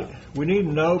need, it out. we need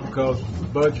to know because the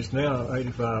budget's now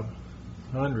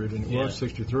 8,500 and it Yeah. was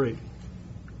 63.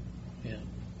 Yeah.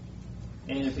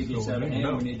 And if it gets So out we of need to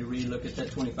hand, know. we need to relook at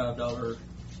that $25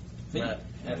 fee. Right.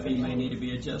 That fee may need to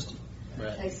be adjusted. It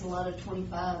Right. takes a lot of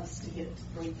 25s to get to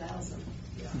 3,000.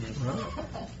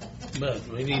 But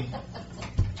we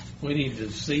need to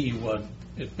see what,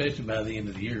 especially by the end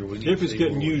of the year, we need If to it's see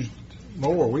getting where we- used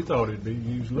more, we thought it'd be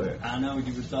used less. I know you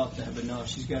would have thought that, but no,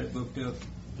 she's got it booked up.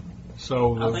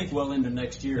 So I think well into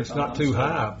next year. it's if I'm not too mistaken.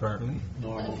 high apparently.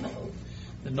 normal.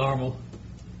 The normal.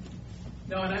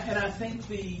 No, and I think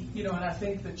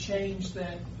the change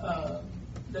that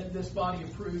that this body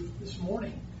approved this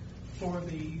morning for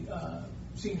the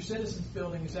senior citizens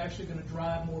building is actually going to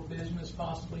drive more business,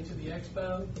 possibly to the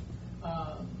expo,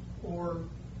 or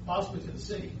possibly to the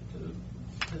city,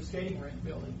 to the skating rink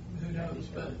building. Who knows?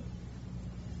 But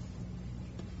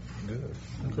Good.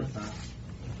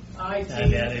 I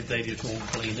doubt if they just won't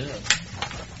clean up.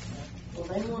 Well,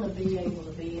 they want to be able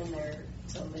to be in there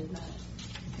till midnight.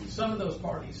 some of those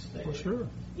parties, they Well, do. sure.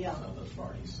 Yeah, Some of those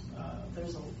parties.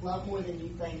 there's a lot more than you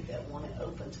think that want it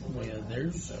open till Well, midnight.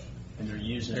 there's And they're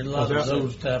using a it. lot of Without-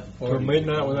 those type of Till parties.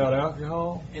 midnight without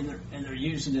alcohol? And they're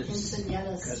using it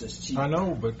Quinceañeras. because it's cheap. I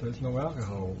know, but there's no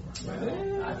alcohol.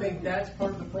 I think that's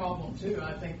part of the problem too.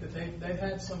 I think that they've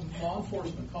had some law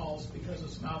enforcement calls because of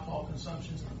some alcohol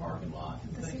consumptions in the parking lot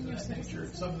and things of that nature.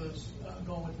 Some of those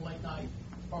going with late night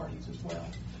parties as well.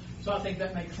 So I think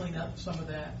that may clean up some of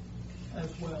that as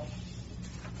well.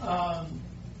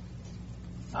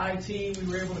 IT, we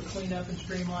were able to clean up and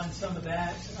streamline some of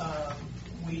that.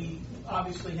 We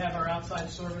obviously have our outside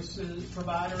services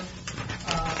provider.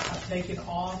 I've taken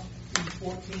off the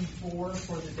 14.4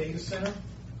 for the data center.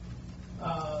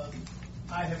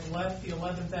 I have left the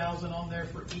 11,000 on there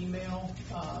for email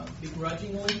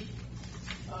begrudgingly.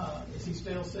 Is he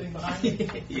still sitting behind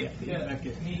me? Yeah.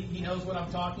 He knows what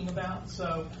I'm talking about.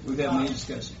 So We've had many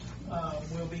discussions.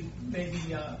 we'll be maybe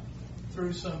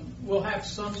we'll have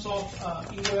some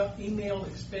email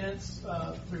expense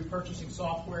through purchasing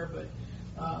software, but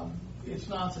it's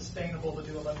non-sustainable to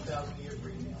do 11,000 a year for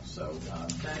email. So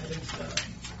that is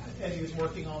Eddie is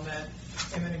working on that.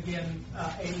 And then again,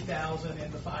 80,000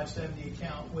 in the 570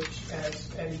 account, which as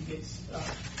Eddie gets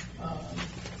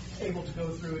able to go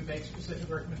through and make specific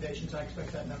recommendations, I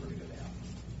expect that number to go down.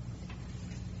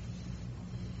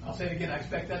 I'll say it again, I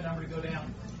expect that number to go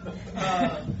down.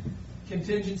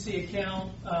 Contingency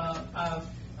account, I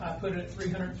put it at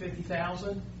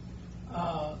 350,000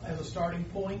 as a starting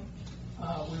point.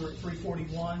 We were at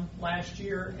 341 last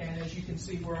year, and as you can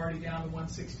see, we're already down to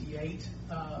 168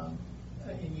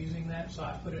 in using that, so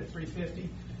I put it at 350.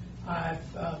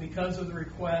 Because of the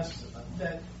requests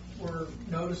that were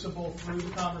noticeable through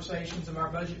the conversations of our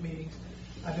budget meetings,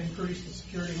 I've increased the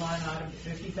security line item to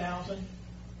 50,000.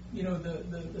 You know,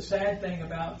 the sad thing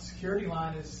about security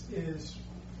line is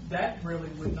that really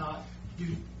would not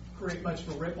create much of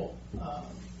a ripple.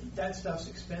 That stuff's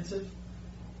expensive.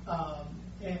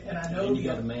 And I know you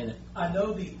got to man it. I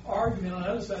know the argument on the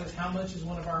other side is how much is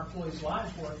one of our employees'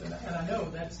 lives worth, and I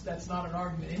know that's not an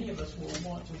argument any of us will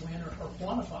want to win or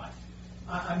quantify.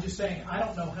 I'm just saying I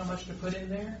don't know how much to put in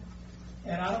there,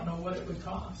 and I don't know what it would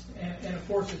cost. And of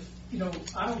course, if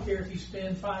I don't care if you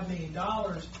spend $5 million,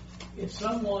 if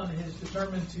someone has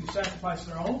determined to sacrifice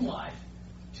their own life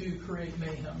to create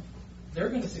mayhem, they're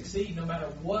going to succeed no matter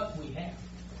what we have.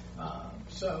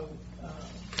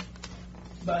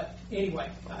 But anyway,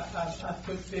 I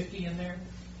put 50 in there.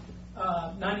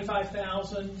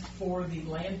 95,000 for the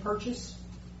land purchase.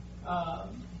 I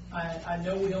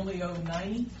know we only owe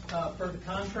 90 per the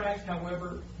contract.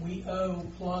 However, we owe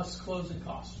plus closing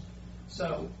costs.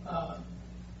 So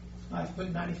I've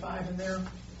put 95 in there,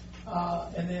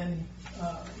 and then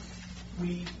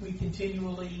we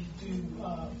continually do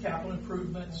capital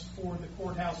improvements for the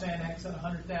courthouse annex at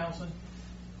 100,000,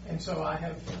 and so I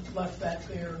have left that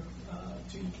there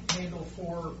to handle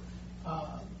for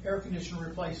air conditioner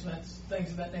replacements,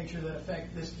 things of that nature that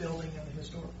affect this building and the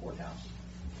historic courthouse.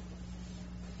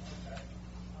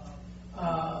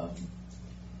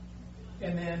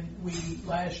 And then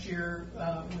last year,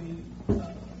 we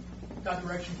got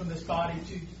direction from this body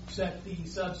to set the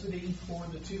subsidy for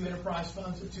the two enterprise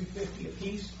funds at $250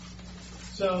 apiece.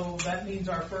 So that means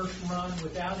our first run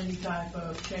without any type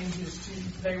of changes to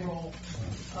payroll,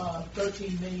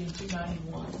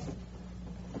 $13,291,000.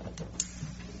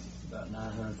 About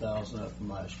 900,000 up from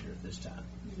last year at this time.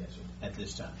 Yes, sir. At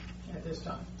this time. At this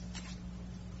time.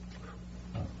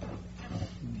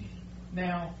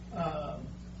 Now,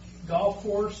 golf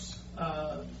course,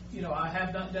 I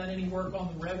have not done any work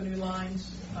on the revenue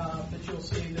lines, but you'll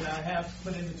see that I have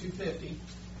put in the 250.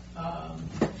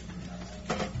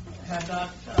 Have not.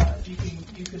 You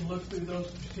can look through those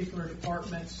particular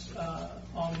departments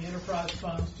on the enterprise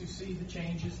funds to see the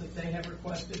changes that they have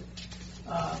requested.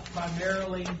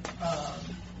 Primarily,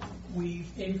 we've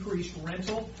increased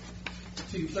rental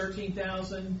to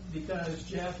 13,000 because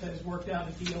Jeff has worked out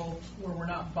a deal where we're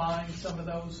not buying some of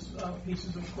those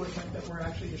pieces of equipment, that we're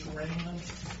actually just renting them,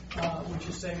 which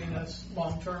is saving us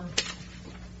long term,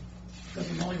 because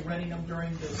he's only renting them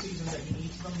during the season that he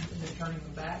needs them and then turning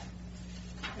them back.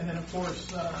 And then, of course,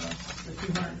 the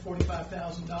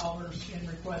 $245,000 in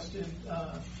requested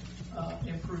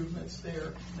improvements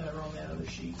there that are on that other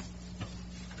sheet.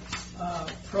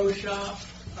 Pro Shop,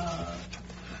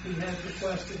 he has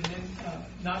requested,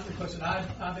 not requested,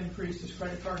 I've increased his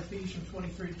credit card fees from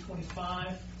 23 to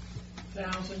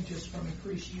 25,000 just from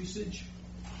increased usage.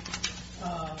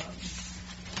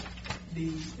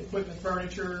 The equipment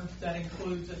furniture, that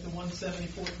includes at the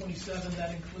 174.27,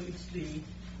 that includes the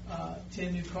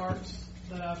 10 new carts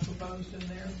that I've proposed in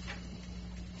there.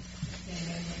 And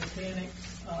then the mechanic,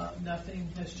 nothing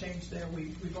has changed there.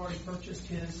 We've already purchased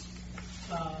his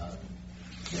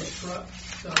truck,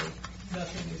 so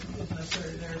nothing is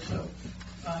necessary there. So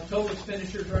total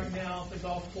expenditures right now at the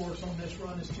golf course on this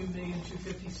run is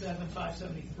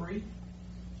 $2,257,573.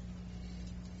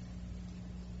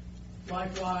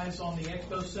 Likewise, on the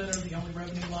Expo Center, the only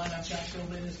revenue line I've got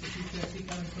filled in is the $250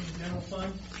 coming from the general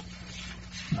fund.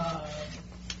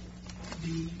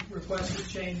 The requested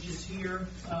changes here,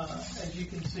 as you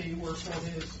can see, were for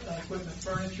his equipment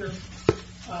furniture.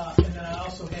 And then I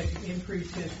also had to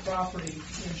increase his property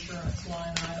insurance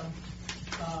line item.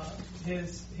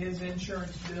 His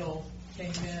insurance bill came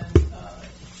in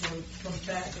from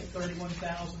TAC at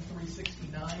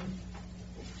 $31,369.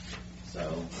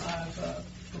 So I've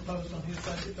proposed on his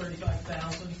budget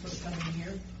 $35,000 for the coming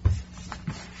year.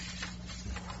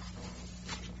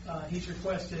 He's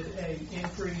requested an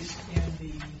increase in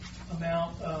the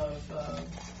amount of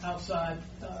outside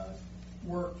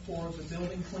work for the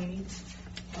building cleaning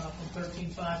from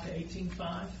 $13,500 to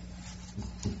 $18,500.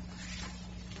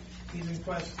 He's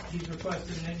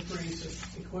requested an increase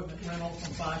of equipment rental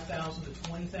from 5,000 to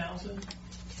 20,000.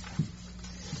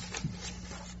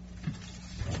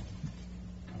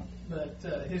 But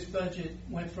his budget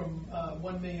went from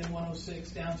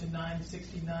 1,106,000 down to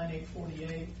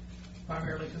 969,848,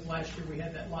 primarily because last year we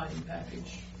had that lighting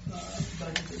package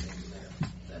budgeted into there.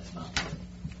 That's not good.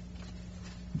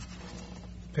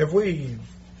 Have we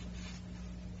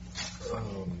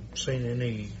seen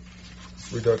any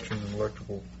reduction in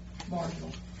electrical?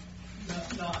 Marginal.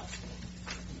 Not,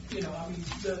 I mean,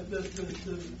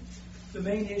 the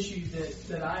main issue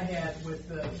that I had with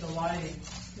the lighting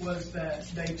was that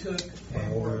they took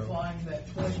and were applying that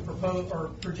 20 proposed or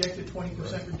projected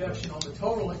 20% reduction on the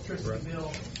total electricity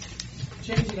bill.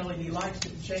 Changing LED lights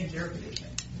didn't change air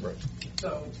conditioning. Right.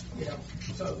 So,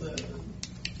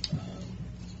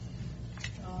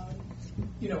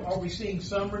 are we seeing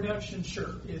some reduction?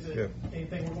 Sure. Is it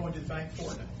anything we're going to the bank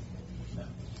for? No.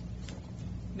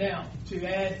 Now, to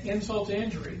add insult to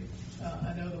injury,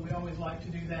 I know that we always like to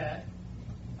do that.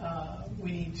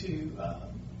 We need to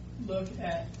look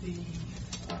at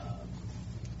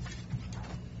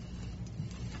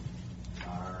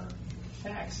our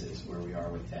taxes, where we are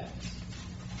with tax.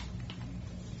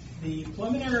 The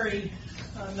preliminary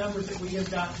numbers that we have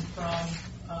gotten from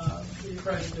the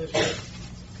accredited district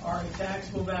are a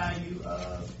taxable value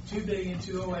of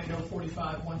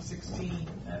 $2,208,045,116.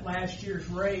 At last year's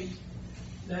rate,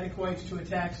 that equates to a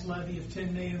tax levy of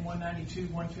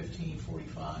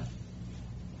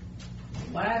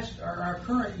 $10,192,115.45. Our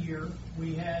current year,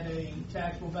 we had a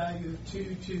taxable value of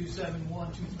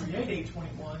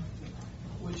 $2,271,238,821,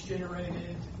 which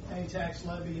generated a tax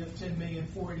levy of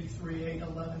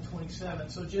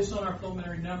 $10,483,811.27. So just on our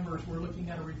preliminary numbers, we're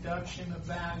looking at a reduction of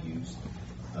values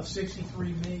of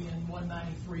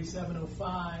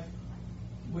 $63,193,705,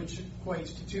 which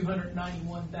equates to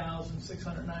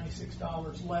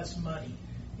 $291,696 less money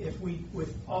if we,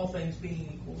 with all things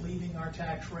being equal, leaving our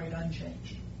tax rate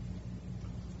unchanged.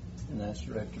 And that's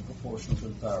directly proportional to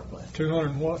the power plant.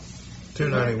 200 what?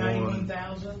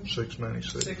 291,000.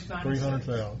 696. 696.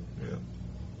 300,000. Yeah.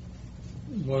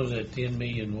 What was that, 10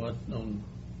 million what on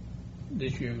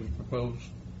this year was proposed?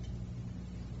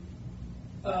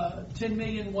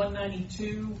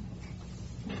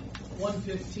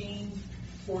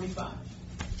 10,192,115.45.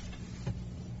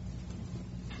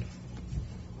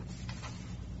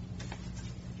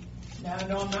 Now I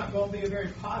know I'm not going to be a very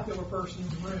popular person in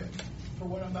the room for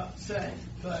what I'm about to say,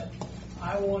 but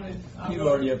You've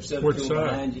already upset the people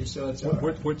behind you, so it's all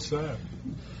right. Which side?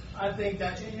 I think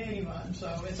that's anyone,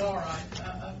 so it's all right.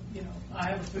 I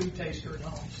have a food taster at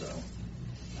home, so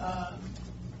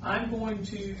I'm going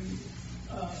to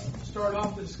start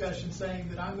off the discussion saying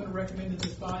that I'm going to recommend to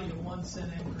this body a 1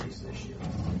 cent increase this year.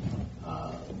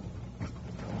 A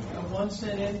 1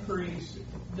 cent increase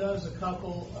does a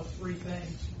couple of three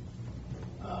things.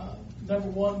 Number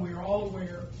one, we are all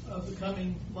aware of the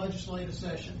coming legislative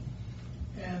session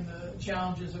and the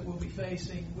challenges that we'll be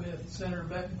facing with Senator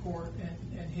Betancourt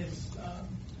and his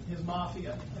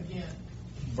mafia again.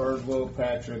 Birdwell,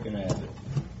 Patrick, and Abbott.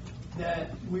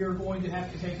 That we are going to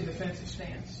have to take a defensive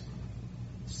stance.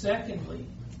 Secondly,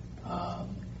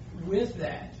 with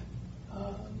that,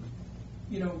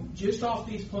 just off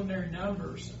these preliminary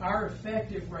numbers, our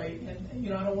effective rate, and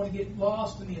I don't want to get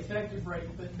lost in the effective rate,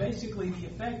 but basically the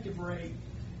effective rate,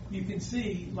 you can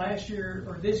see last year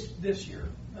or this year,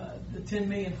 the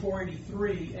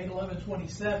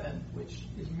 $10,483,811.27, which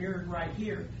is mirrored right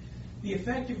here. The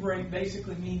effective rate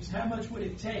basically means how much would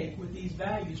it take with these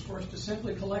values for us to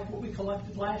simply collect what we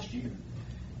collected last year,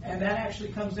 and that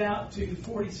actually comes out to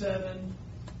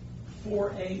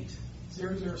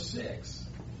 $47,48006.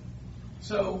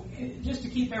 So just to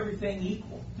keep everything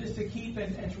equal, just to keep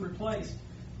and to replace,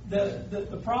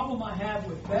 the problem I have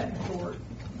with Betancourt,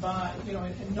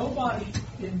 and nobody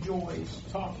enjoys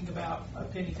talking about a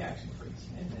penny tax increase,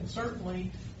 and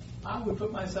certainly I would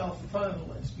put myself in front of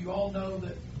the list. You all know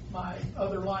that my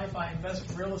other life I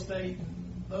invest in real estate,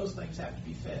 and those things have to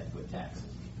be fed with taxes.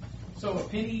 So a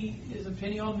penny is a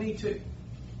penny on me too.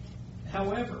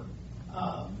 However,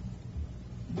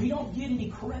 we don't get any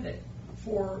credit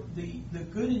for the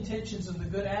good intentions and the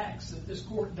good acts that this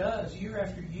court does year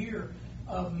after year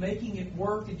of making it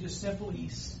work and just simply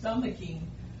stomaching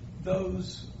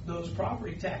those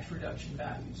property tax reduction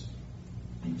values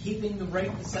and keeping the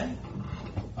rate the same.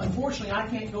 Unfortunately, I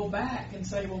can't go back and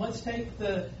say, well, let's take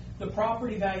the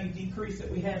property value decrease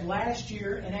that we had last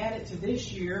year and add it to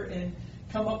this year and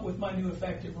come up with my new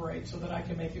effective rate so that I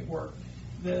can make it work.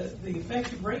 The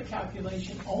effective rate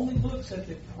calculation only looks at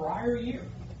the prior year.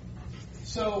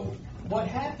 So what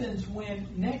happens when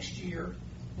next year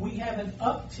we have an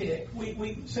uptick.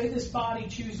 We say this body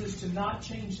chooses to not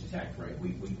change the tax rate.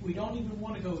 We don't even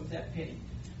want to go with that penny.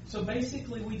 So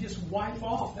basically, we just wipe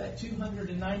off that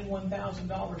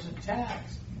 $291,000 in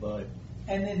tax. But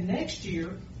And then next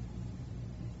year,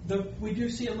 we do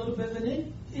see a little bit of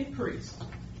an increase.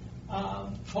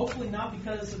 Hopefully not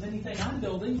because of anything I'm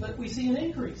building, but we see an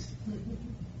increase.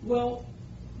 Well,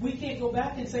 we can't go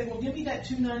back and say, well, give me that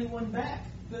 $291 back.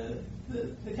 The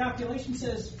calculation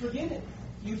says, forget it.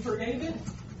 You forgave it,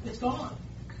 it's gone.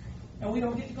 And we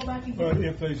don't get to go back and get But it.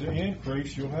 if there's an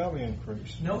increase, you'll have an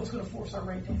increase. No, it's going to force our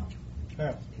rate down.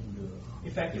 How?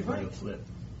 Effective rate. flip.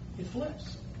 It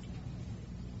flips.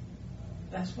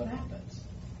 That's what happens.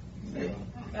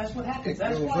 That's what happens. It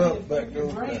That's goes why up, the that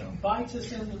goes effective rate down. bites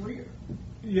us in the rear.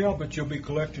 Yeah, but you'll be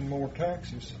collecting more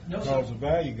taxes No, sir. because the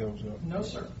value goes up. No,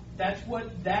 sir. That's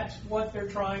what they're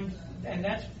trying, and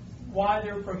that's why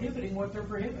they're prohibiting what they're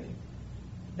prohibiting.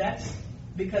 That's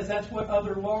because that's what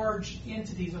other large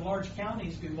entities and large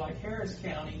counties do, like Harris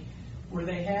County, where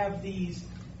they have these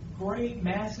great,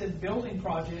 massive building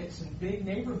projects and big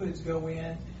neighborhoods go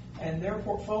in, and their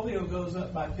portfolio goes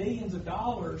up by billions of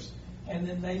dollars, and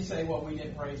then they say, well, we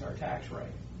didn't raise our tax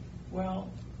rate. Well,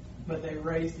 but they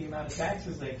raised the amount of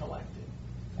taxes they collected.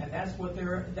 And that's what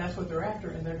they're after,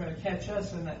 and they're going to catch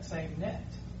us in that same net.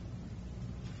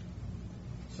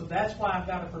 So that's why I've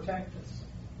got to protect us.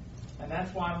 And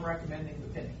that's why I'm recommending the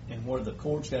penny. And where the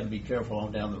court's got to be careful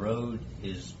on down the road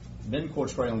is Benton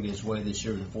Court's probably going to get its way this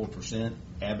year to 4%.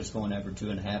 Abbott's going over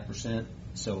 2.5%.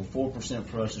 So 4%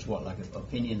 for us is what, like a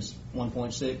penny's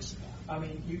 1.6? I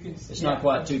mean, you can. It's not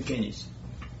quite 2 pennies.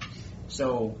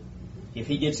 So if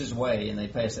he gets his way and they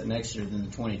pass that next year, then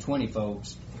the 2020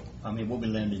 folks, I mean, we'll be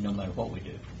limited no matter what we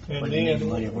do. And Whether you need the then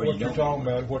money or where what you you're don't. talking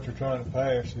about, what you're trying to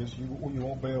pass is you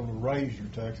won't be able to raise your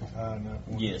taxes high enough.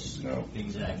 Yes, No.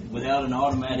 exactly. Without an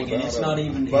automatic, and it's Without not a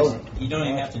even, vote. you don't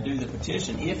even have to do the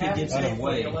petition. If he gets it his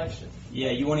way, election.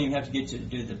 yeah, you won't even have to get to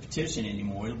do the petition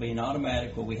anymore. It'll be an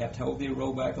automatic where we have to hold the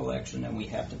rollback election and we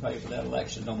have to pay for that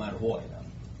election no matter what.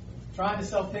 Trying to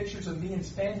sell pictures of me in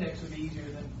spandex would be easier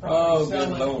than Oh, probably good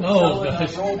Lord. selling a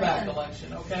gosh. rollback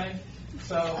election, okay?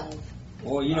 So,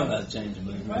 Boy, you know how to change the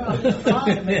movie. well, I'm just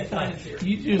trying to make plans here.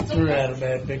 You just threw out a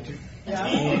bad picture. Yeah.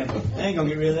 Damn, I ain't gonna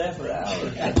get rid of that for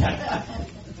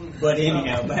hours. But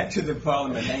anyhow, back to the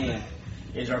problem at hand.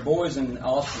 Is our boys in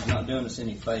Austin not doing us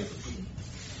any favors?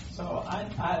 So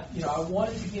I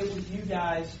wanted to get with you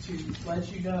guys to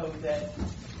let you know that,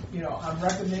 I'm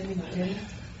recommending a penny.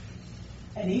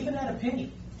 And even at a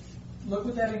penny, look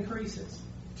what that increases.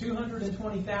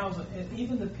 $220,000, and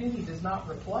even the penny does not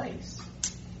replace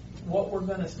what we're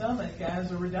going to stomach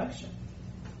as a reduction,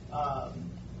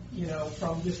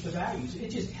 from just the values. It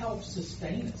just helps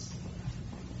sustain us.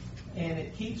 And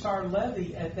it keeps our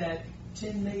levy at that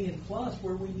 10 million plus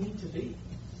where we need to be.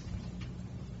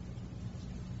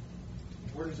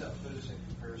 Where does that put us in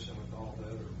comparison with all the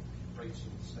other rates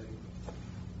in the state?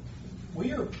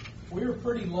 We are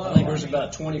pretty low. I think there's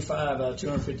about 25 out of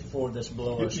 254 that's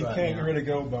below us You right can't now. really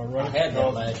go by rate I had that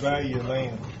because last of the value of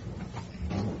land.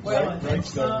 Well, and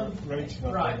Rates some, rates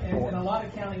not right, that and a important. lot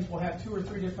of counties will have 2 or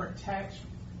 3 different tax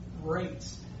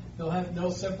rates.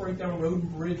 They'll separate their road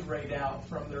and bridge rate out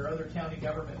from their other county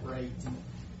government rates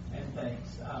and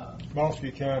things. Most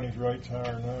County's rates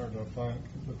higher than ours, I think,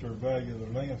 but their value of their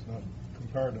land's not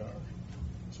compared to ours.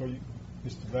 So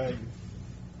it's the value.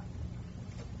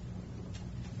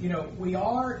 We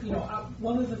are,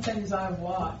 one of the things I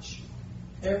watch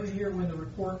every year when the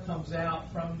report comes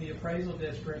out from the appraisal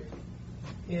district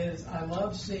is I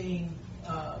love seeing,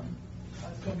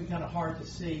 it's going to be kind of hard to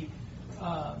see.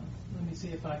 Let me see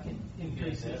if I can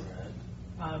increase it.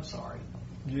 I'm sorry.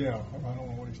 Yeah, I don't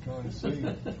know what he's trying to see.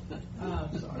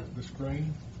 I'm sorry. The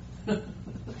screen?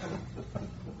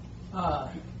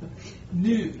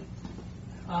 New.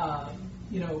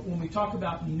 When we talk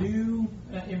about new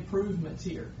improvements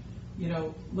here,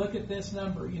 look at this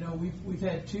number. We've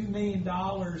had $2 million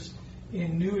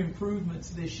in new improvements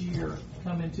this year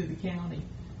come into the county.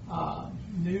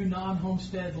 New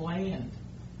non-homestead land,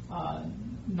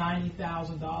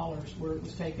 $90,000 where it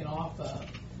was taken off of.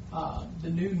 The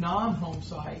new non-home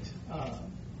site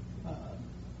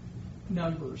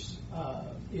numbers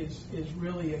is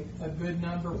really a good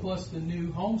number, plus the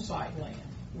new home site land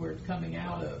where it's coming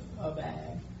out of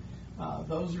ag.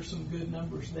 Those are some good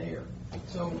numbers there.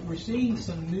 So we're seeing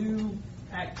some new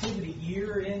activity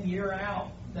year in, year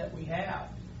out that we have.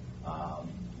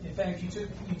 In fact, you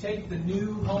take the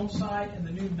new home site and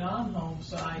the new non-home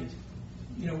site,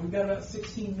 we've got about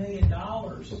 $16 million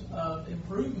of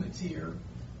improvements here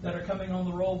that are coming on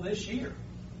the roll this year.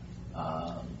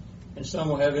 And some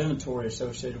will have inventory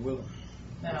associated with them.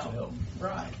 Which will Now, help.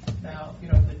 right, now, you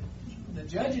know, the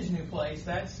judge's new place,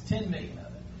 that's 10 million of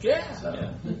it. Yeah.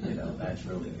 So, you know, that's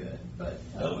really good, but.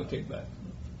 Hell of a kickback.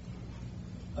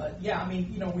 Yeah, I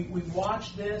mean, you know, we've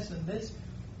watched this, and this,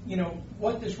 you know,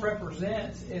 what this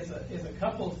represents is a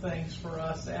couple of things for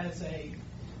us as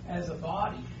a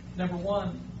body. Number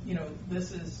one, you know,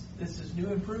 this is new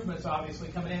improvements obviously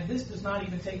coming in. This does not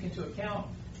even take into account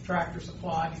Tractor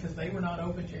Supply because they were not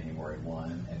open January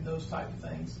 1 and those type of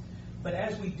things. But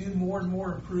as we do more and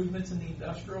more improvements in the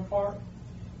industrial park,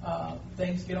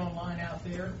 things get online out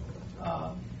there.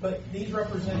 But these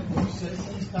represent more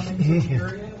citizens coming to the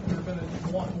area. They're going to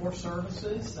want more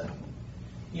services, and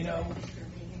you know,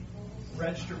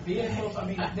 registered vehicles. I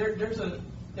mean,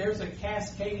 there's a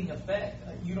cascading effect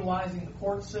utilizing the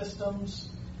court systems.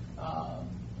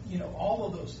 You know, all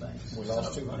of those things. We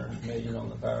lost $200 million on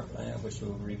the power plant, which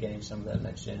we'll regain some of that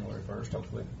next January 1st,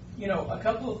 hopefully. You know, a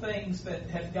couple of things that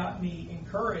have got me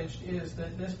encouraged is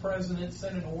that this president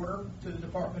sent an order to the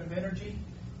Department of Energy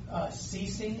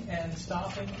ceasing and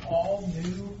stopping all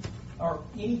new or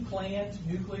any planned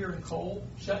nuclear and coal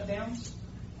shutdowns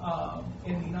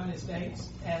in the United States.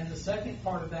 And the second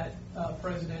part of that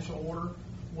presidential order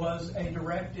was a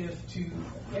directive to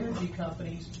energy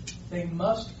companies. They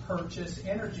must purchase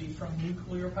energy from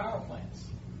nuclear power plants.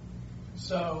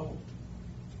 So,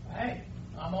 hey,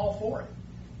 I'm all for it.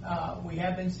 We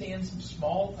have been seeing some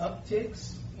small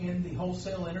upticks in the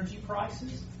wholesale energy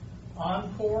prices.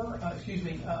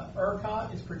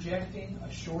 ERCOT is projecting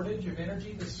a shortage of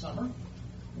energy this summer,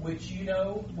 which, you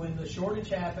know, when the shortage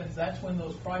happens, that's when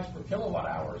those price per kilowatt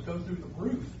hours go through the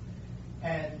roof.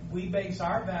 And we base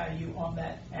our value on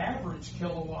that average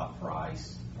kilowatt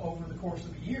price over the course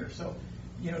of a year. So,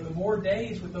 you know, the more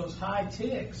days with those high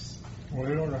ticks.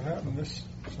 Well, it ought to happen this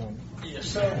summer. Yes.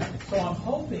 So I'm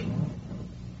hoping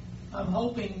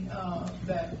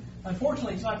that,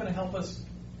 unfortunately, it's not going to help us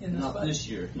in this Not budget. this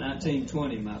year.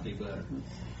 1920 might be better.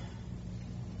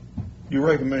 You're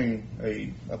recommending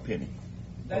a penny,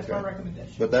 That's okay. my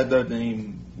recommendation. but that doesn't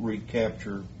even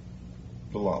recapture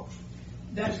the loss.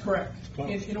 That's correct.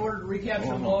 In order to recapture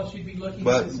the loss, you'd be looking at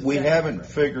But this we exactly haven't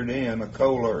correct. figured in a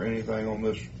COLA or anything on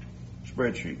this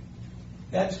spreadsheet.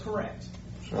 That is correct.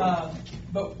 So-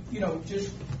 But, you know,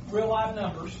 just real live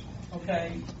numbers,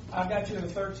 okay? I've got you at a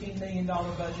 $13 million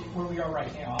budget where we are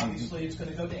right now. Obviously, it's going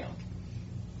to go down.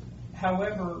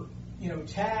 However, you know,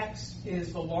 tax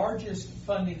is the largest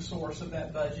funding source of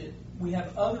that budget. We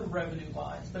have other revenue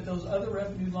lines, but those other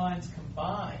revenue lines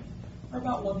combined are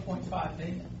about $1.5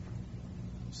 billion.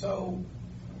 So,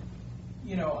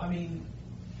 you know, I mean,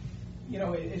 you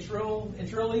know, it's real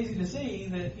easy to see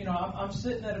that, you know, I'm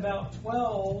sitting at about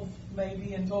 12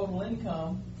 maybe in total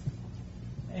income,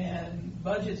 and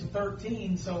budget's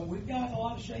 13, so we've got a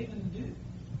lot of shaping to do,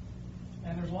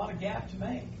 and there's a lot of gap to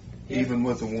make. Even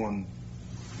with the one.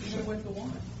 Even with the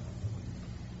one.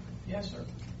 Yes, sir.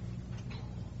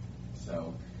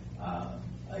 So,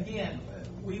 again,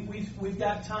 we've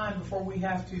got time before we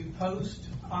have to post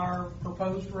our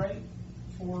proposed rate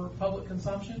for public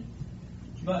consumption,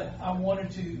 but I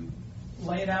wanted to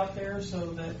lay it out there so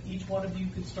that each one of you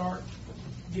could start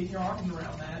getting your arms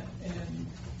around that, and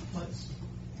let's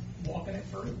walk in it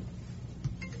through.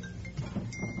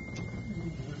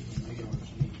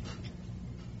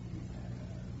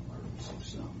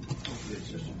 Hopefully it's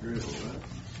just a drill,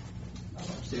 right?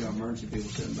 See our emergency people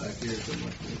sitting back here, so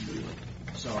much for a drill.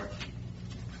 Sorry.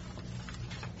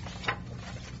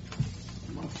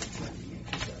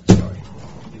 Sorry.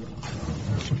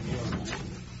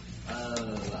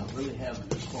 I really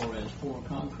haven't as far as pour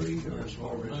concrete or as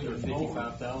far as their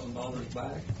 $55,000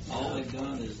 back. All they've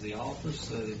done is the office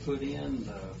they put in,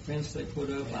 the fence they put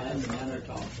up, and the manor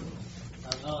talk room.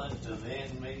 I know that they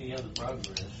hadn't made any other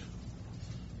progress.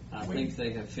 I think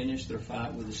they have finished their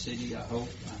fight with the city, I hope.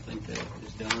 I think that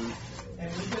is done. And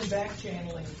we've been back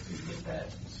channeling to get that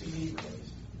CD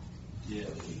released. Yeah.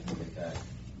 So we can get that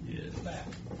Yeah. back.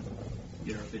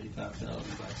 Get our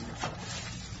 $55,000 back in our pocket.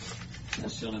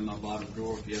 That's still in my bottom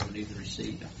drawer if you ever need the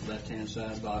receipt. Left-hand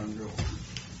side, bottom drawer.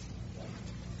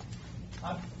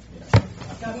 I've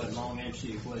That got was a this. long answer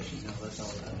to your question. No, that's all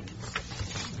that is.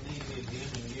 We need to get the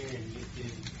end of the year and get the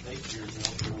daycares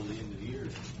out before the end of the year.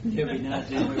 Every night,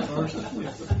 January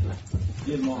 1st.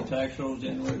 Get them on tax rolls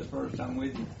January the 1st. I'm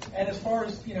with you. And as far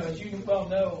as, you know, as you well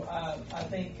know, I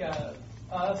think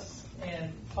us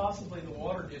and possibly the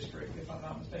water district, if I'm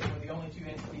not mistaken, were the only two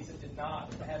entities that did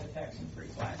not have a tax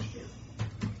increase last year.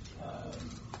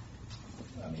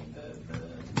 I mean,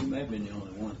 You may have been the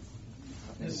only one.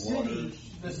 the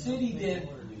city did.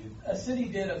 a city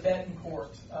did a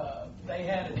Betancourt. They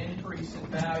had an increase in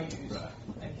values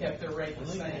and kept their rate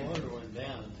the same. Water went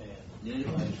down a tad. Did it?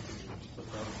 Last year,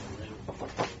 because of the revenue.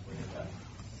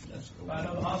 That's cool. But I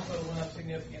know the hospital went up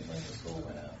significantly, the school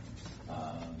went up.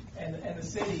 And the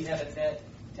city had a net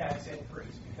tax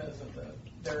increase because of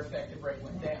their effective rate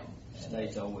went down.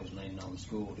 State's always leaning on the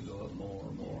school to go up more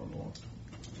and more and more.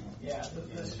 Yeah,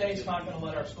 the state's not gonna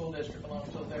let our school district alone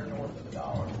until they're north of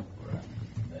 $1.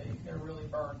 They're really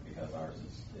burned because ours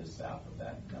is south of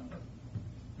that number.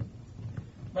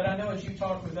 But I know as you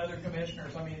talk with other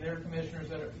commissioners, I mean, there are commissioners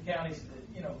that are counties,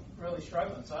 really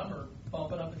struggling. Some are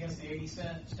bumping up against the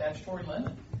 80-cent statutory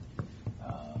limit.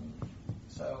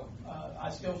 So I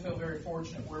still feel very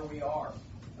fortunate where we are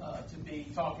to be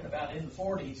talking about in the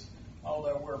 40s,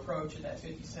 although we're approaching that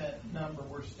 50-cent number,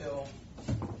 we've still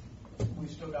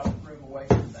got room away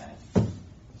from that.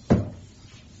 So.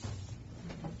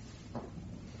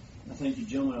 I think you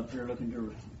gentlemen up here looking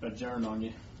to adjourn on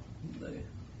you. The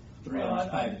 3 Well, hours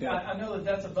packed up. I know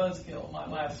that's a buzzkill, my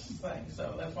last thing,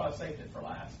 so that's why I saved it for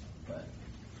last. But,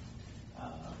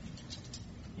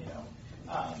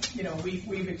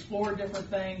 we've explored different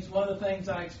things. One of the things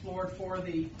I explored for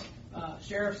the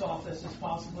sheriff's office is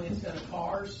possibly instead of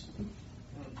cars,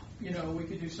 we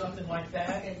could do something like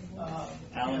that.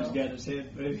 Alan's got his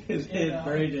head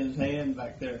buried in his hand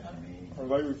back there. I mean, Are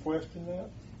they requesting that?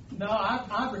 no,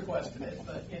 I've requested it,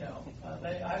 but,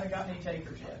 I haven't gotten any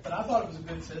takers yet. But I thought it was a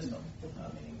good system. I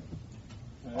mean,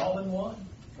 all in one.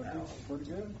 That's pretty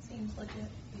good. Seems like a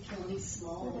utility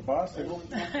small. For the bicycle.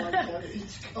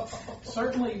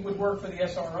 Certainly would work for the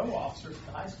SRO officers at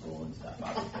the high school and stuff,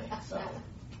 I would think. So,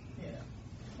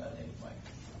 but anyway,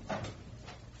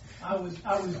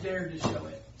 I was dared to show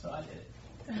it, so I did it.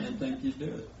 I didn't think you'd do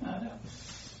it. I know.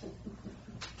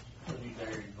 When you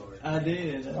buried for it. I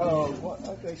did.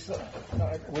 Okay, so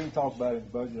we can talk about it in the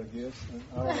budget, I guess. And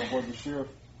I don't know whether the sheriff,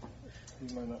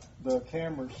 he may not. The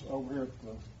cameras over here at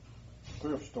the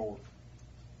thrift store.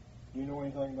 Do you know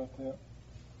anything about that?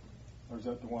 Or is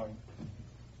that Dwayne,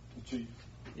 the chief?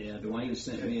 Yeah, Dwayne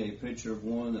sent me a picture of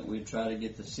one that we'd try to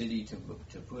get the city to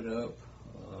put up.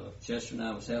 Chester and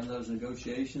I was having those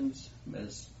negotiations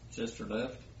as Chester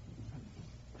left.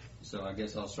 So I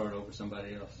guess I'll start over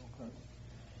somebody else. Okay.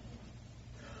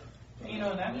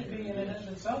 And that would be in and of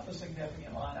itself a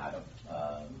significant line item.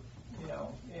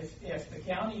 If the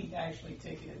county actually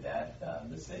ticketed that,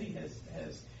 the city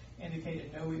has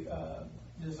indicated no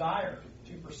desire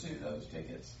to pursue those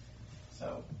tickets.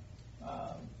 So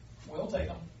we'll take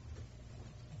them.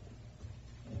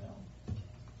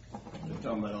 They're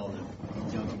talking about all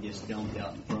the junk that gets dumped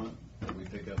out in front that we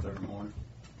pick up every morning.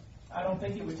 I don't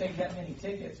think it would take that many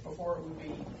tickets before it would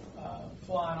be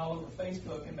flying all over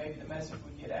Facebook and maybe the message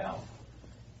would get out.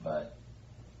 But,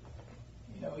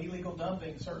 illegal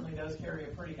dumping certainly does carry a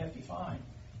pretty hefty fine.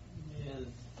 Yeah,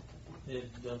 they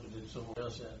dumped it somewhere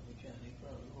else out in the county,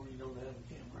 probably, or you don't have a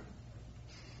camera.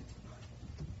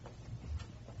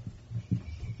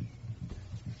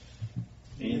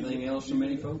 Anything else from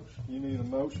any folks? You need a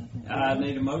motion. I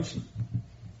need a motion.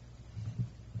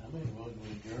 I mean, what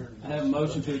we adjourned. I have a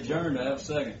motion to adjourn. Do I have a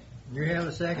second? You have a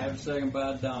I second? have a second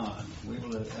by Don. We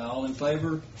will, all in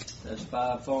favor? That's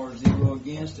 5 for, 0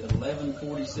 against at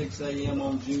 11:46 a.m.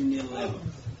 on June the 11th.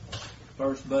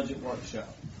 First budget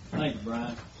workshop. Thank you,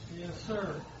 Brian. Yes,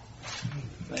 sir.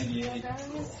 Thank you, Eddie.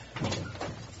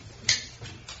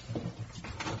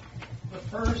 The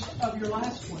first of your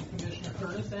last one, Commissioner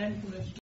Curtis and Commissioner